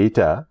at the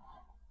data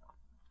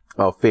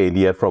of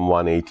failure from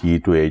 180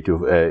 to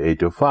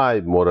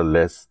 805, more or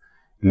less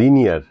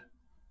linear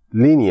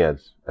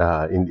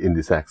in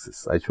this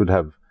axis. I should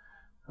have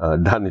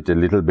done it a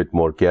little bit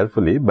more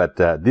carefully, but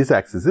this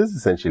axis is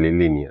essentially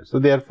linear. So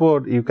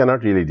therefore, you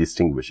cannot really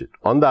distinguish it.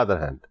 On the other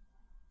hand,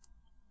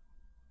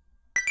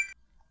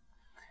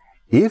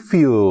 if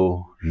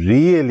you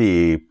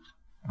really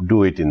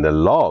do it in the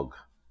log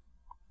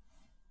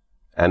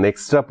and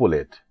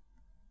extrapolate,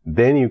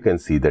 then you can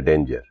see the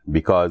danger.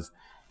 Because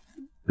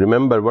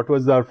remember, what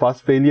was our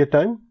first failure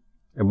time?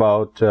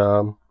 About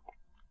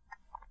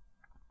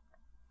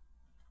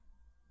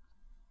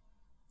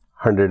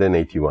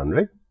 181,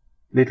 right?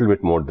 Little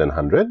bit more than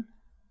 100,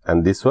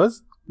 and this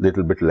was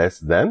little bit less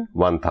than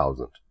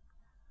 1000.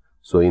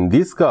 So in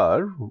this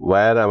curve,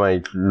 where am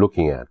I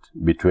looking at?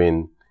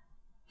 Between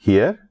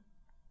here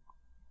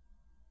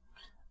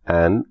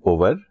and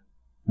over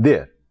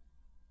there.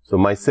 So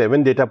my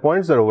 7 data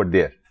points are over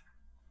there.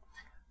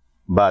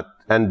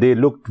 And they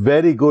looked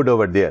very good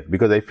over there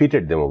because I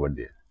fitted them over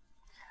there.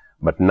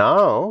 But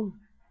now,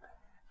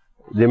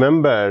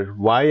 remember,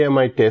 why am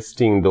I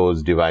testing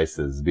those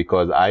devices?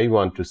 Because I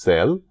want to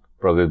sell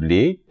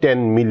probably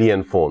 10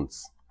 million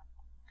phones.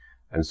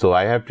 And so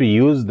I have to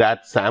use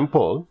that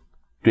sample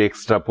to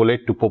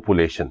extrapolate to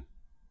population.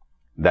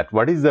 That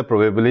what is the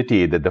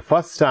probability that the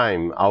first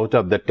time out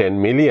of the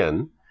 10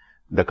 million,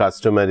 the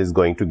customer is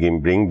going to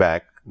bring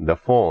back the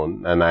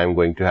phone, and I am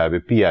going to have a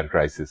PR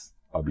crisis,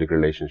 public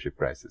relationship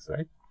crisis,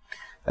 right?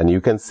 And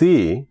you can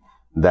see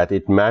that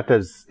it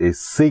matters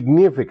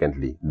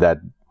significantly that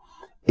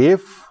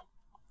if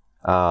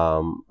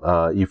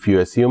you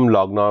assume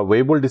log norm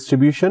Weibull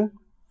distribution,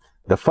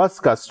 the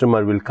first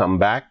customer will come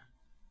back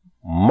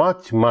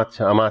much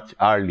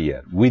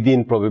earlier,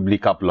 within probably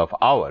couple of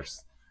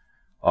hours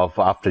of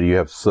after you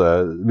have,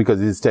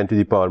 because it is 10 to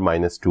the power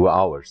minus 2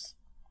 hours.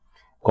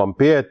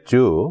 Compared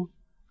to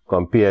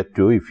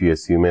if you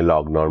assume a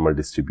log normal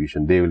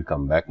distribution, they will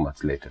come back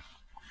much later.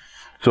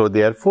 So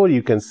therefore,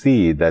 you can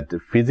see that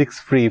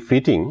physics-free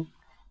fitting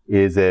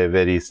is a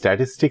very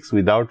statistics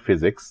without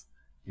physics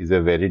is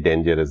a very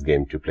dangerous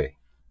game to play,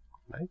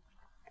 right?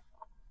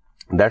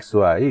 That's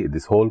why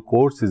this whole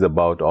course is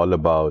all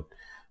about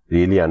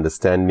really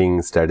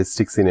understanding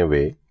statistics in a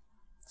way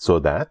so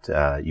that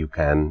you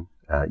can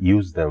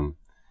use them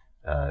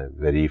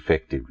very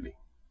effectively.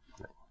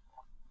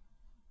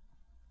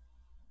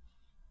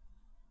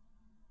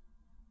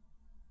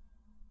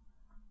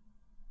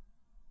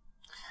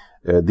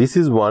 This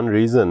is one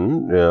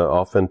reason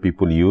often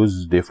people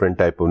use different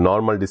type of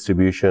normal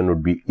distribution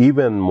would be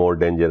even more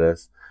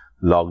dangerous.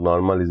 Log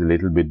normal is a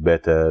little bit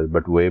better,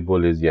 but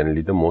Weibull is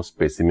generally the most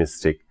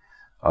pessimistic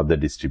of the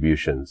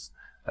distributions.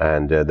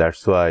 And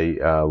that's why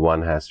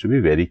one has to be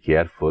very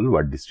careful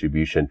what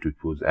distribution to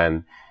choose.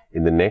 And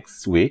in the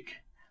next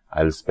week,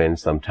 I'll spend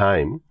some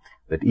time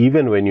that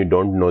even when you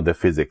don't know the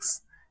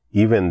physics,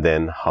 even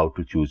then how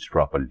to choose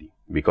properly.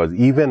 Because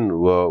even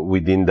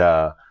within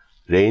the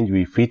range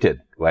we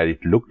fitted, where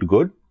it looked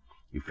good,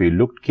 if we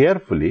looked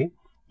carefully,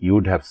 you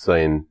would have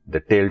seen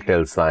the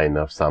telltale sign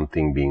of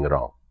something being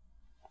wrong.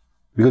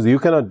 Because you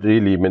cannot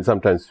really,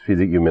 sometimes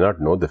physics, you may not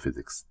know the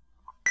physics.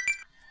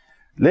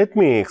 Let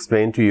me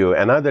explain to you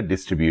another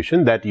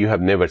distribution that you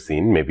have never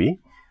seen, maybe.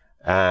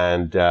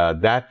 And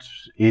that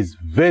is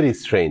very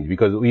strange,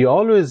 because we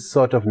always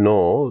sort of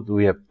know,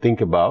 we have to think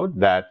about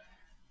that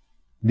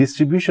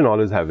distribution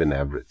always have an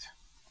average.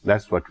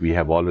 That's what we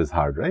have always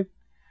heard, right?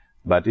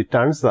 But it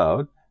turns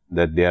out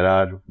that there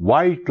are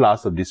wide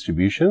class of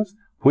distributions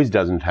which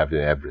doesn't have an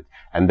average.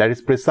 And that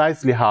is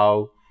precisely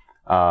how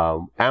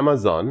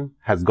Amazon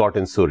has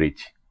gotten so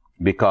rich,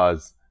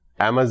 because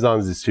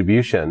Amazon's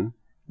distribution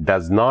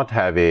does not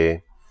have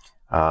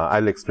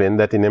I'll explain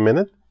that in a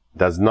minute,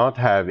 does not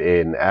have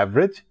an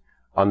average.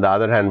 On the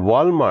other hand,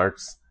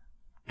 Walmart's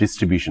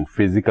distribution,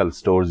 physical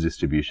stores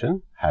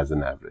distribution, has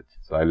an average.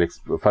 So I'll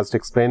first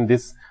explain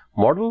this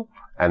model,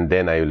 and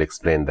then I will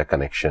explain the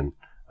connection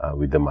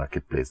with the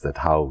marketplace, that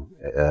how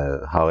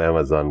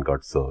Amazon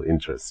got so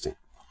interesting.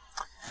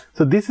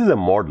 So this is a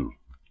model,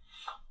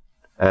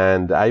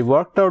 and I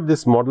worked out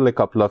this model a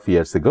couple of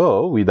years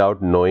ago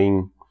without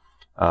knowing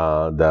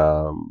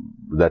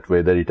that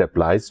whether it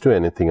applies to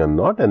anything or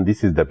not, and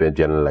this is the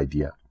general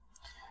idea.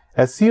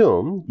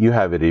 Assume you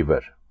have a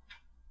river.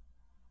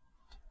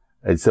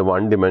 It's a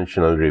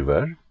one-dimensional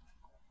river,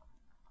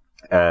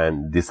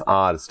 and this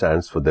R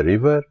stands for the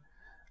river,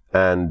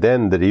 and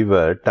then the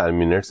river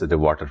terminates at a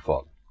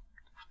waterfall,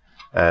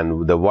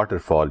 and the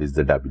waterfall is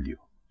the W.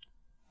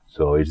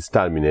 So it is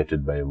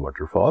terminated by a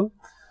waterfall,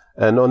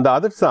 and on the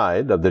other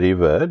side of the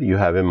river you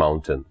have a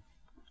mountain.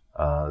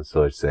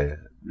 So it's a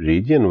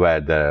region where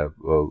the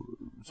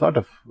sort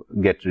of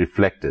get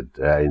reflected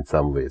in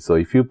some way. So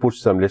if you push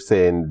some, let's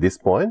say in this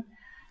point,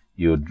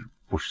 you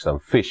push some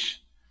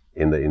fish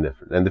and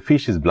the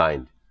fish is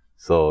blind.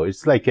 So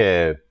it's like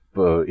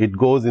it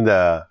goes in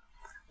the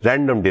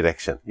random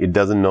direction. It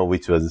doesn't know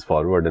which was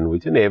forward and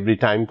which, and every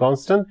time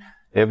constant,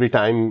 every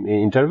time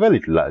interval,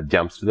 it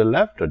jumps to the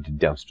left or it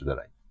jumps to the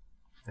right.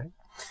 Right?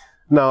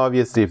 Now,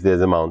 obviously, if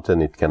there's a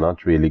mountain, it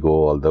cannot really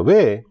go all the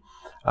way,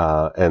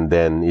 and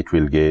then it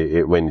will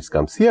get, when it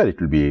comes here, it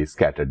will be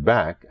scattered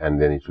back,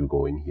 and then it will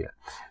go in here.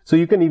 So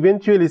you can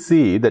eventually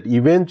see that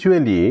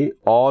eventually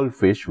all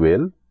fish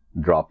will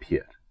drop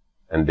here,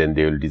 and then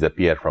they will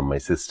disappear from my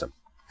system.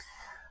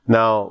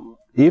 Now,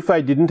 if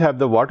I didn't have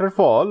the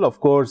waterfall,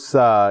 of course,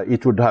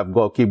 it would have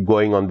keep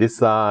going on this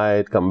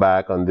side, come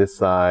back on this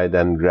side,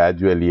 and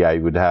gradually I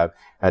would have,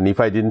 and if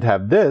I didn't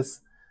have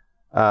this,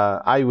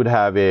 I would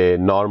have a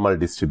normal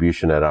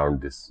distribution around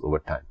this over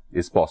time.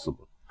 It's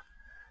possible.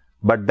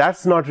 But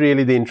that's not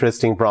really the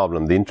interesting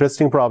problem. The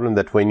interesting problem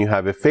that when you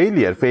have a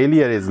failure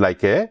is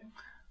like a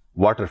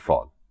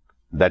waterfall,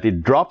 that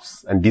it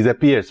drops and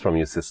disappears from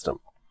your system.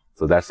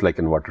 So that's like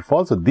a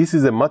waterfall. So this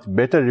is a much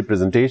better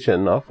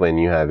representation of when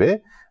you have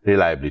a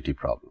reliability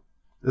problem.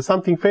 If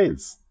something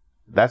fails,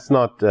 that's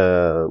not,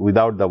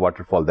 without the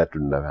waterfall, that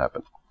wouldn't have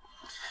happened.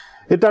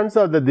 It turns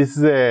out that this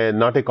is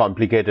not a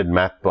complicated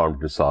math problem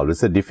to solve.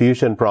 It's a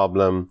diffusion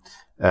problem.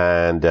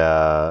 And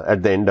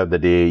at the end of the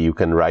day, you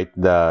can write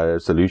the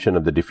solution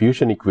of the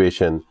diffusion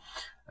equation.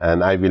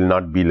 And I will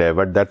not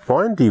belabor that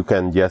point. You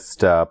can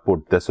just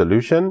put the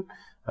solution,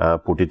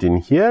 put it in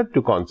here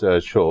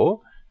to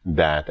show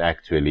that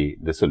actually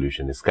the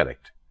solution is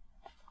correct.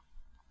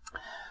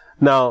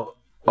 Now,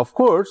 of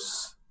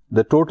course,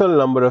 the total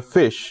number of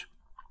fish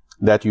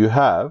that you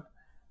have,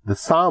 the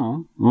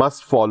sum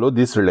must follow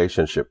this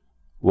relationship.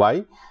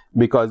 Why?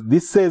 Because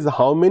this says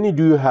how many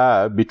do you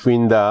have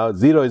between the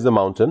 0 is the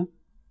mountain,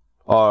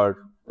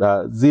 or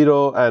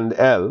 0 and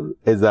L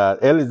is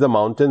the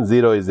mountain,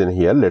 0 is in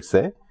here, let's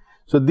say.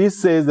 So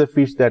this says the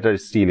fish that are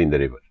still in the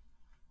river.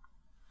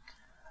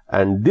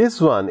 And this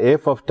one,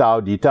 f of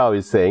tau d tau,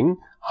 is saying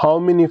how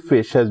many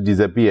fish has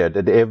disappeared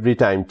at every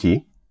time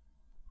t,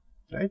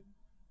 right?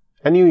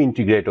 And you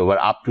integrate over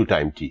up to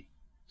time t.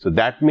 So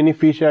that many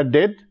fish are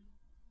dead,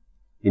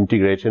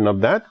 integration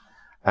of that,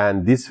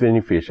 and this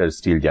many fish are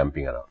still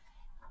jumping around.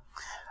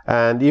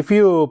 And if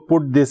you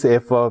put this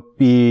f of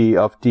p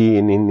of t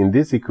in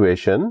this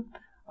equation,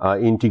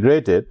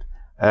 integrate it,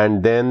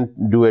 and then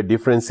do a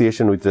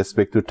differentiation with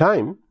respect to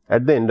time,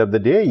 at the end of the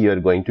day, you are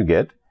going to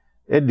get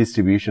a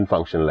distribution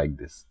function like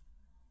this.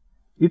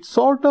 It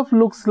sort of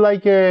looks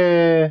like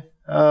a,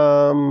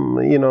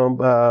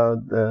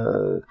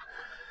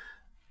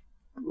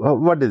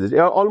 what is it?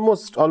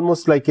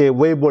 Almost like a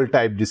Weibull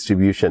type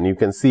distribution. You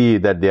can see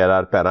that there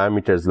are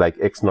parameters like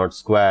x naught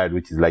squared,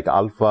 which is like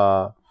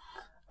alpha,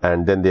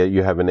 and then there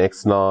you have an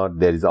x naught.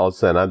 There is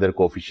also another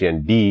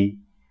coefficient d.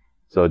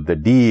 So the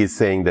d is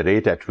saying the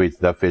rate at which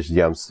the fish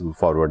jumps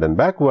forward and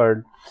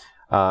backward,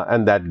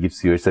 and that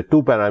gives you, it's a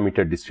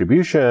 2-parameter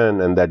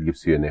distribution, and that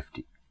gives you an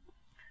ft.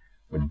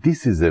 But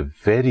this is a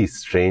very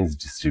strange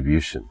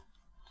distribution,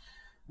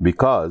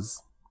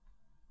 because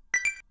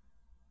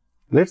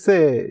let's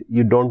say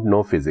you don't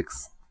know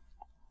physics.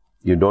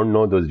 You don't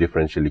know those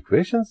differential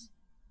equations.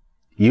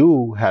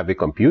 You have a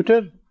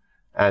computer,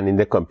 and in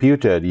the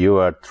computer you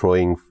are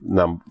throwing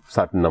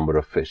certain number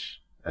of fish,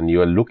 and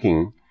you are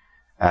looking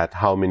at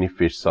how many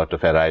fish sort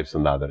of arrives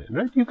on the other end,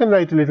 right? You can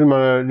write a little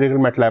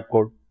MATLAB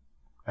code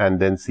and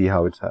then see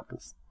how it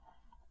happens.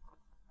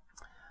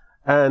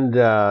 And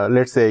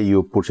let's say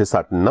you push a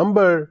certain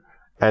number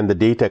and the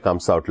data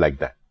comes out like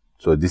that.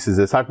 So this is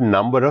a certain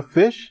number of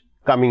fish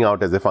coming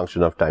out as a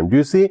function of time. Do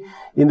you see,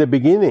 in the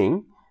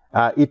beginning,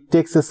 it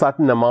takes a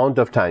certain amount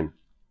of time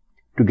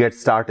to get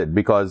started,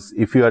 because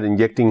if you are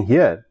injecting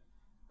here,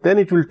 then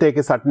it will take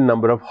a certain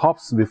number of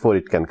hops before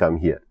it can come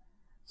here.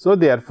 So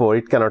therefore,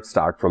 it cannot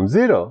start from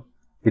 0,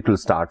 it will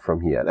start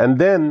from here. And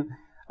then,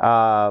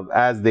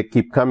 as they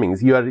keep coming,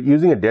 you are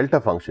using a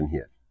delta function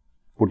here,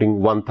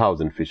 putting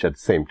 1000 fish at the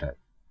same time.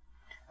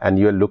 And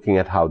you are looking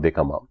at how they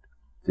come out.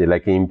 They're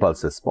like an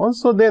impulse response.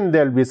 So then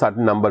there will be a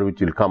certain number which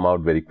will come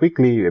out very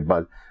quickly,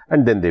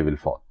 and then they will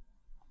fall.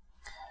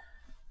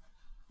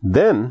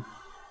 Then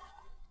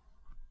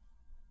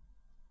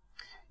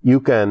you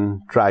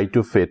can try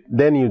to fit,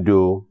 then you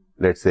do,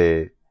 let's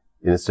say,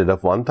 instead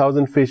of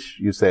 1000 fish,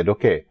 you said,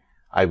 okay,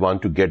 I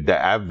want to get the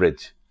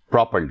average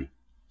properly.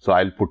 So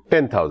I'll put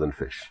 10,000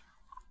 fish,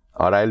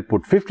 or I'll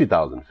put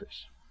 50,000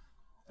 fish.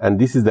 And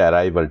this is the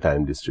arrival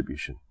time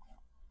distribution.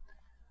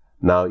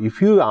 Now,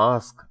 if you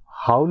ask,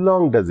 how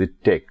long does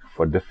it take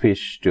for the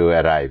fish to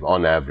arrive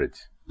on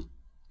average?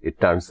 It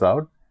turns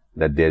out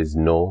that there is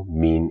no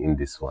mean in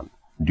this one.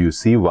 Do you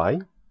see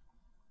why?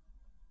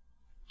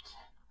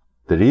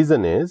 The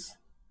reason is,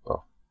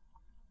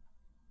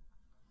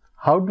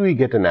 how do we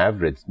get an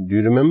average? Do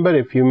you remember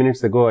a few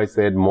minutes ago I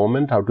said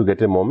moment, how to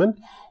get a moment?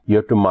 You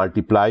have to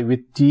multiply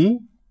with t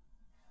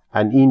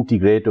and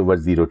integrate over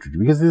 0 to t,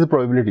 because this is a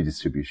probability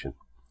distribution.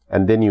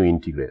 And then you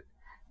integrate.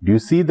 Do you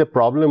see the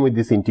problem with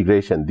this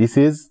integration? This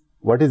is,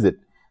 what is it?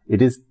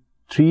 It is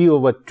 3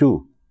 over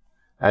 2.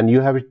 And you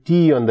have a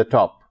t on the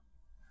top.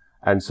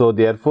 And so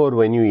therefore,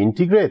 when you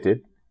integrate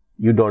it,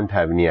 you don't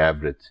have any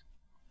average.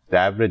 The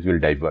average will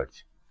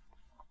diverge.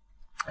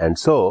 And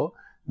so,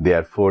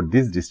 therefore,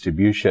 this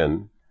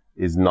distribution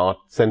is not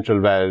central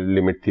value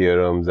limit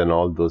theorems and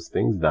all those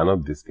things. None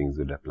of these things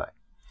would apply.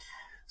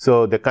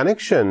 So the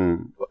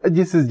connection,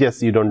 this is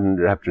just, you don't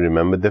have to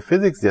remember the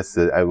physics, just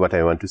what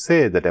I want to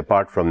say, that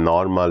apart from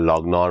normal,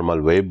 log normal,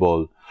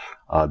 Weibull,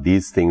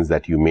 these things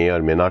that you may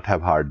or may not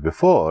have heard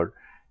before,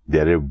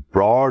 there are a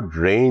broad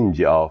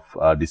range of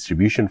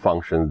distribution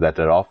functions that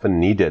are often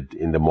needed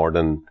in the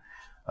modern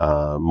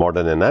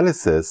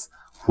analysis,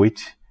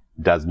 which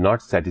does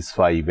not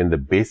satisfy even the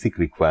basic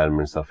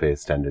requirements of a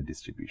standard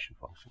distribution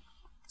function.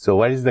 So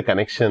what is the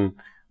connection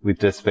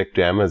with respect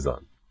to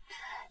Amazon?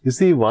 You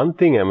see, one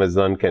thing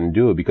Amazon can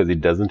do, because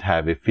it doesn't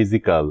have a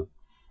physical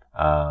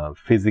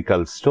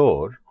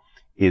store,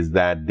 is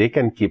that they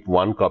can keep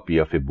one copy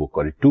of a book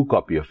or two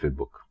copy of a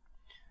book.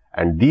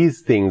 And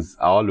these things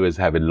always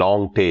have a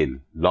long tail.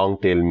 Long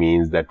tail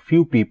means that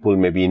few people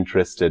may be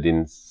interested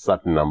in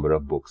certain number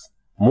of books.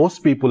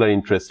 Most people are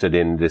interested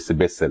in the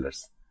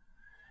bestsellers.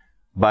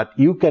 But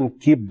you can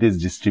keep this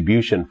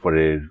distribution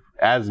for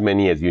as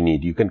many as you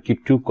need. You can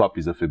keep 2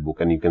 copies of a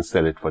book and you can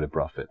sell it for a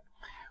profit.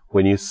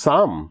 When you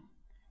sum,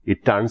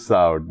 it turns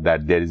out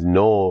that there is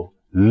no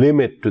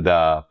limit to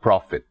the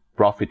profit.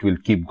 Profit will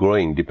keep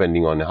growing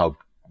depending on how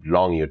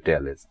long your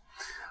tail is.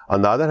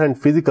 On the other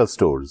hand, physical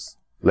stores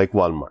like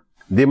Walmart,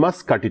 they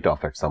must cut it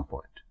off at some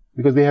point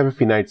because they have a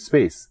finite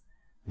space.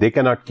 They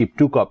cannot keep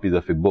 2 copies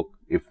of a book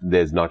if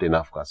there's not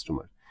enough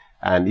customers.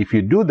 And if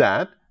you do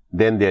that,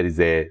 then there is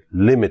a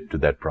limit to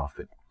that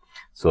profit.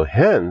 So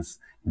hence,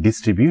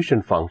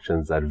 distribution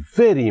functions are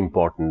very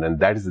important, and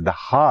that is the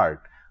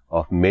heart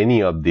of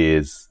many of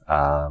these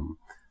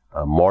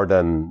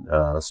modern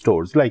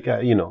stores. Like,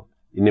 in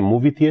a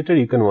movie theater,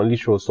 you can only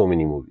show so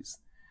many movies.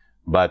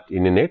 But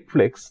in a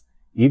Netflix,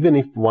 even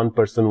if one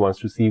person wants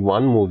to see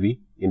one movie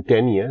in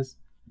 10 years,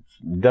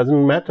 it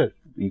doesn't matter.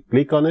 You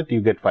click on it,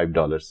 you get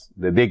 $5.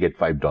 They get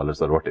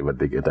 $5 or whatever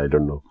they get, I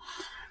don't know.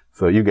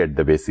 So you get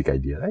the basic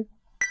idea, right?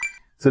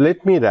 So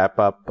let me wrap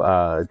up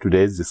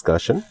today's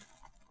discussion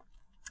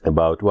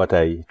about what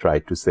I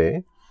tried to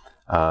say.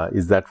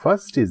 Is that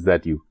first is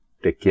that you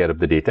take care of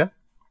the data.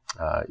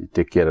 You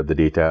take care of the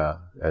data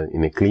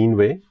in a clean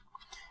way.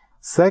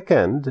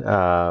 Second,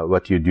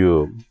 what you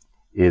do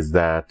is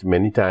that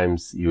many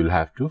times you'll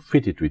have to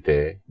fit it with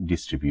a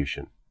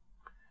distribution.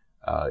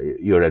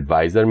 Your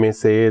advisor may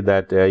say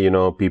that,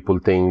 people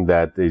think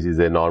that this is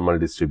a normal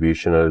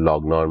distribution or a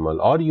log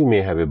normal, or you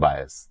may have a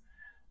bias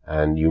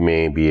and you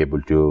may be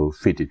able to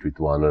fit it with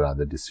one or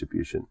other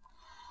distribution.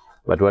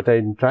 But what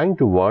I'm trying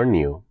to warn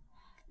you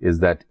is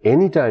that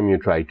anytime you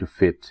try to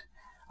fit,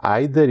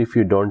 either if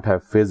you don't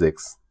have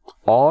physics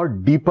or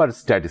deeper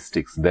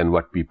statistics than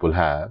what people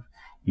have,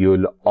 you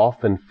will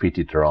often fit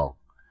it wrong.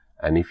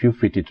 And if you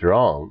fit it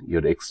wrong,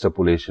 your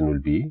extrapolation will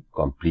be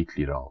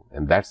completely wrong.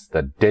 And that's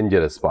the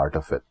dangerous part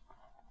of it.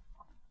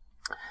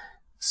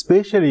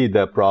 Especially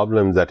the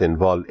problems that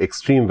involve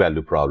extreme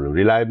value problem.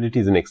 Reliability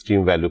is an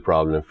extreme value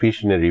problem.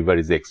 Fish in a river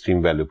is an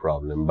extreme value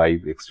problem. By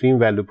extreme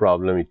value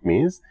problem, it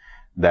means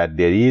that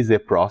there is a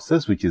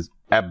process which is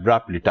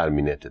abruptly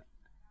terminated.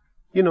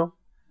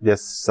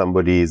 Just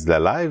somebody is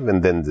alive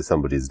and then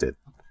somebody is dead.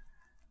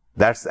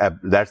 That's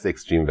the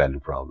extreme value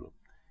problem.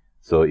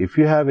 So if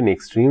you have an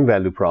extreme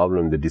value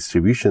problem, the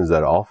distributions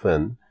are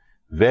often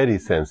very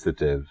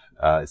sensitive,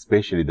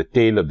 especially the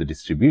tail of the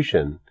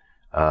distribution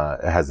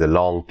has a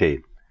long tail.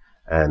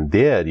 And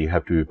there you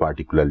have to be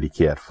particularly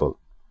careful.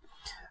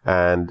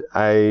 And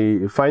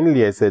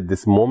finally I said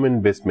this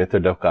moment-based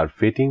method of curve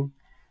fitting,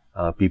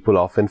 people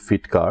often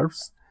fit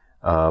curves,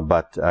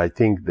 but I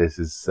think this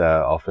is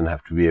often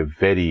have to be a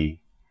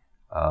very,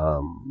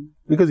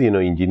 because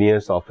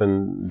engineers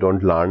often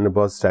don't learn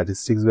about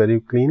statistics very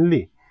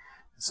cleanly.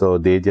 So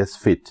they just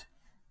fit.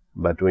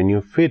 But when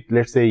you fit,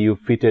 let's say you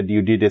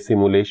did a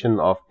simulation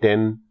of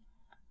 10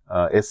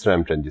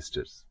 SRAM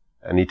transistors,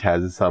 and it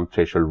has some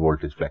threshold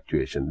voltage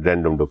fluctuation,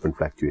 random dopant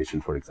fluctuation,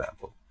 for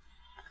example.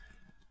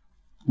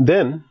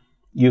 Then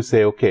you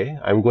say, okay,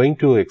 I'm going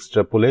to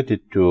extrapolate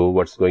it to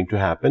what's going to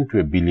happen to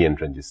 1 billion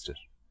transistors.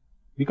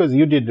 Because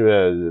you did,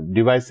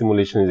 device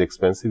simulation is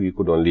expensive, you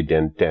could only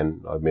do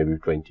 10 or maybe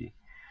 20.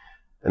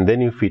 And then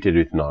you fit it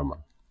with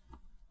normal.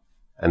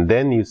 And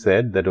then you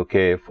said that,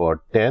 okay,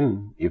 for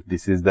 10, if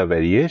this is the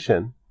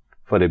variation,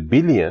 for 1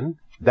 billion,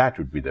 that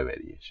would be the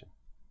variation.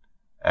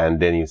 And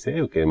then you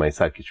say, okay, my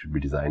circuit should be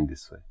designed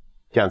this way.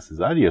 Chances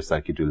are your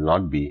circuit will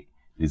not be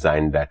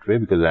designed that way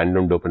because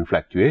random dopant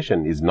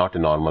fluctuation is not a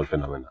normal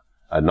phenomena,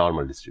 a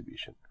normal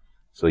distribution.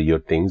 So your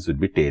tail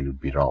would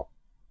be wrong.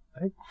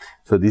 Right?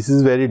 So this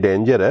is very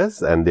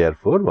dangerous, and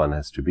therefore one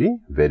has to be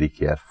very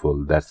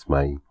careful. That's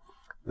my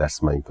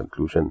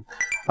conclusion.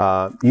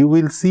 You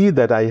will see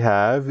that I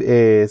have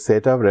a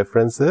set of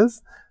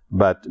references,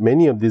 but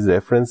many of these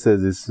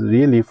references is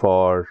really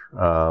for,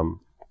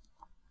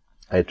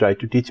 I try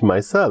to teach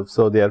myself,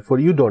 so therefore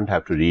you don't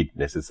have to read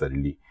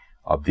necessarily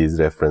of these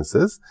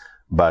references,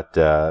 but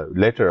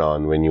later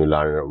on when you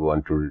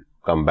want to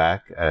come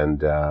back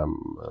and,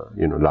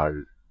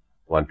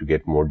 want to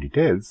get more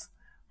details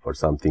for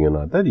something or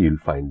another, you'll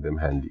find them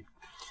handy.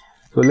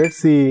 So let's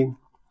see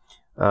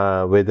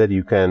whether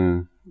you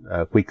can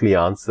quickly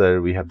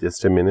answer. We have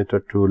just a minute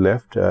or two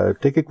left.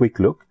 Take a quick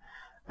look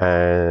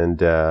and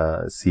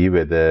see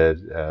whether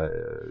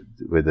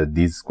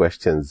these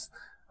questions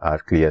are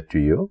clear to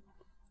you.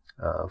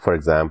 For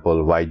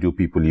example, why do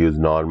people use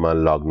normal,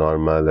 log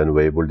normal, and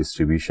Weibull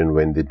distribution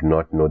when they do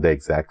not know the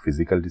exact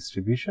physical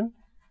distribution?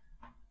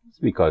 It's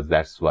because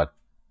that's what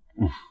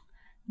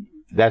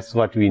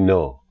we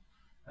know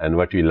and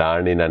what we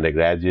learn in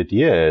undergraduate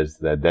years,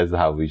 that's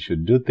how we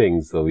should do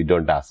things, so we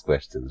don't ask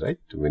questions, right?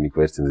 Too many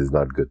questions is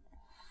not good.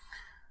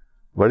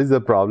 What is the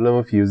problem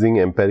of using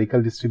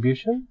empirical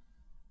distribution?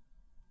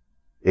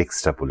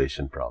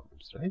 Extrapolation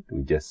problems, right?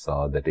 We just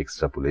saw that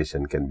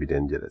extrapolation can be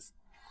dangerous.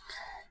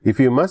 If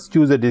you must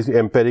choose an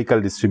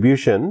empirical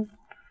distribution,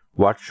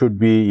 what should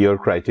be your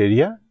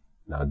criteria?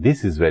 Now,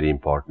 this is very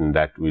important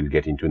that we'll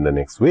get into in the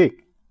next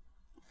week.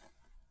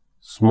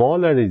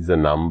 Smaller is the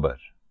number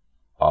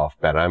of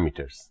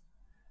parameters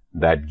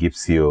that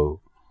gives you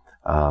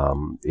a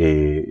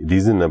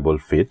reasonable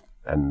fit,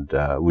 and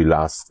we'll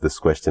ask this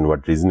question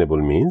what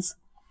reasonable means.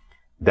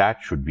 That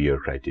should be your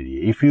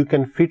criteria. If you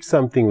can fit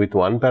something with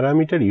one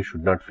parameter, you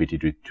should not fit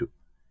it with two.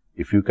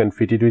 If you can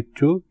fit it with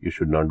two, you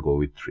should not go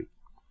with three.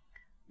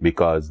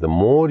 Because the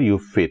more you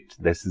fit,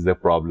 this is the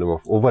problem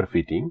of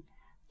overfitting,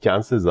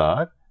 chances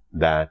are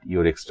that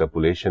your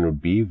extrapolation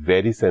would be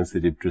very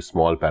sensitive to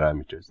small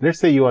parameters. Let's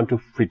say you want to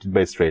fit it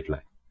by straight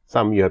line.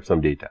 You have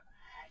some data.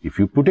 If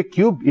you put a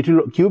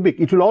cubic,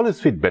 it will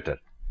always fit better.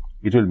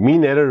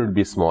 Mean error will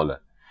be smaller.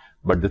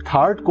 But the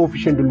third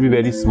coefficient will be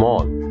very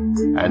small.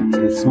 And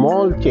a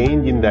small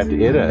change in that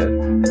error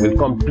will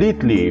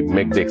completely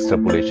make the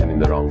extrapolation in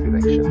the wrong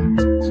direction.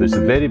 So it's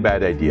a very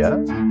bad idea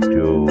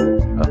to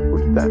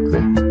put it that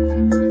way.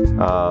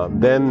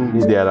 Then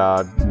there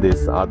are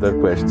these other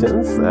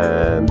questions,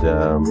 and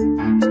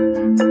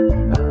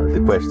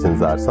the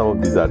questions are, some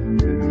of these are a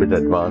little bit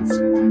advanced.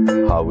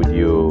 How would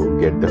you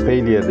get the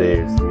failure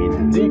rates?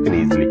 You can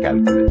easily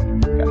calculate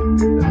the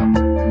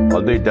number.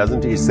 Although it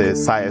doesn't, it's a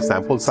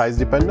sample size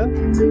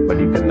dependent, but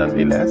you can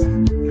nonetheless,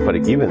 for a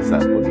given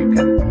sample, you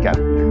can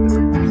calculate the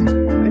number.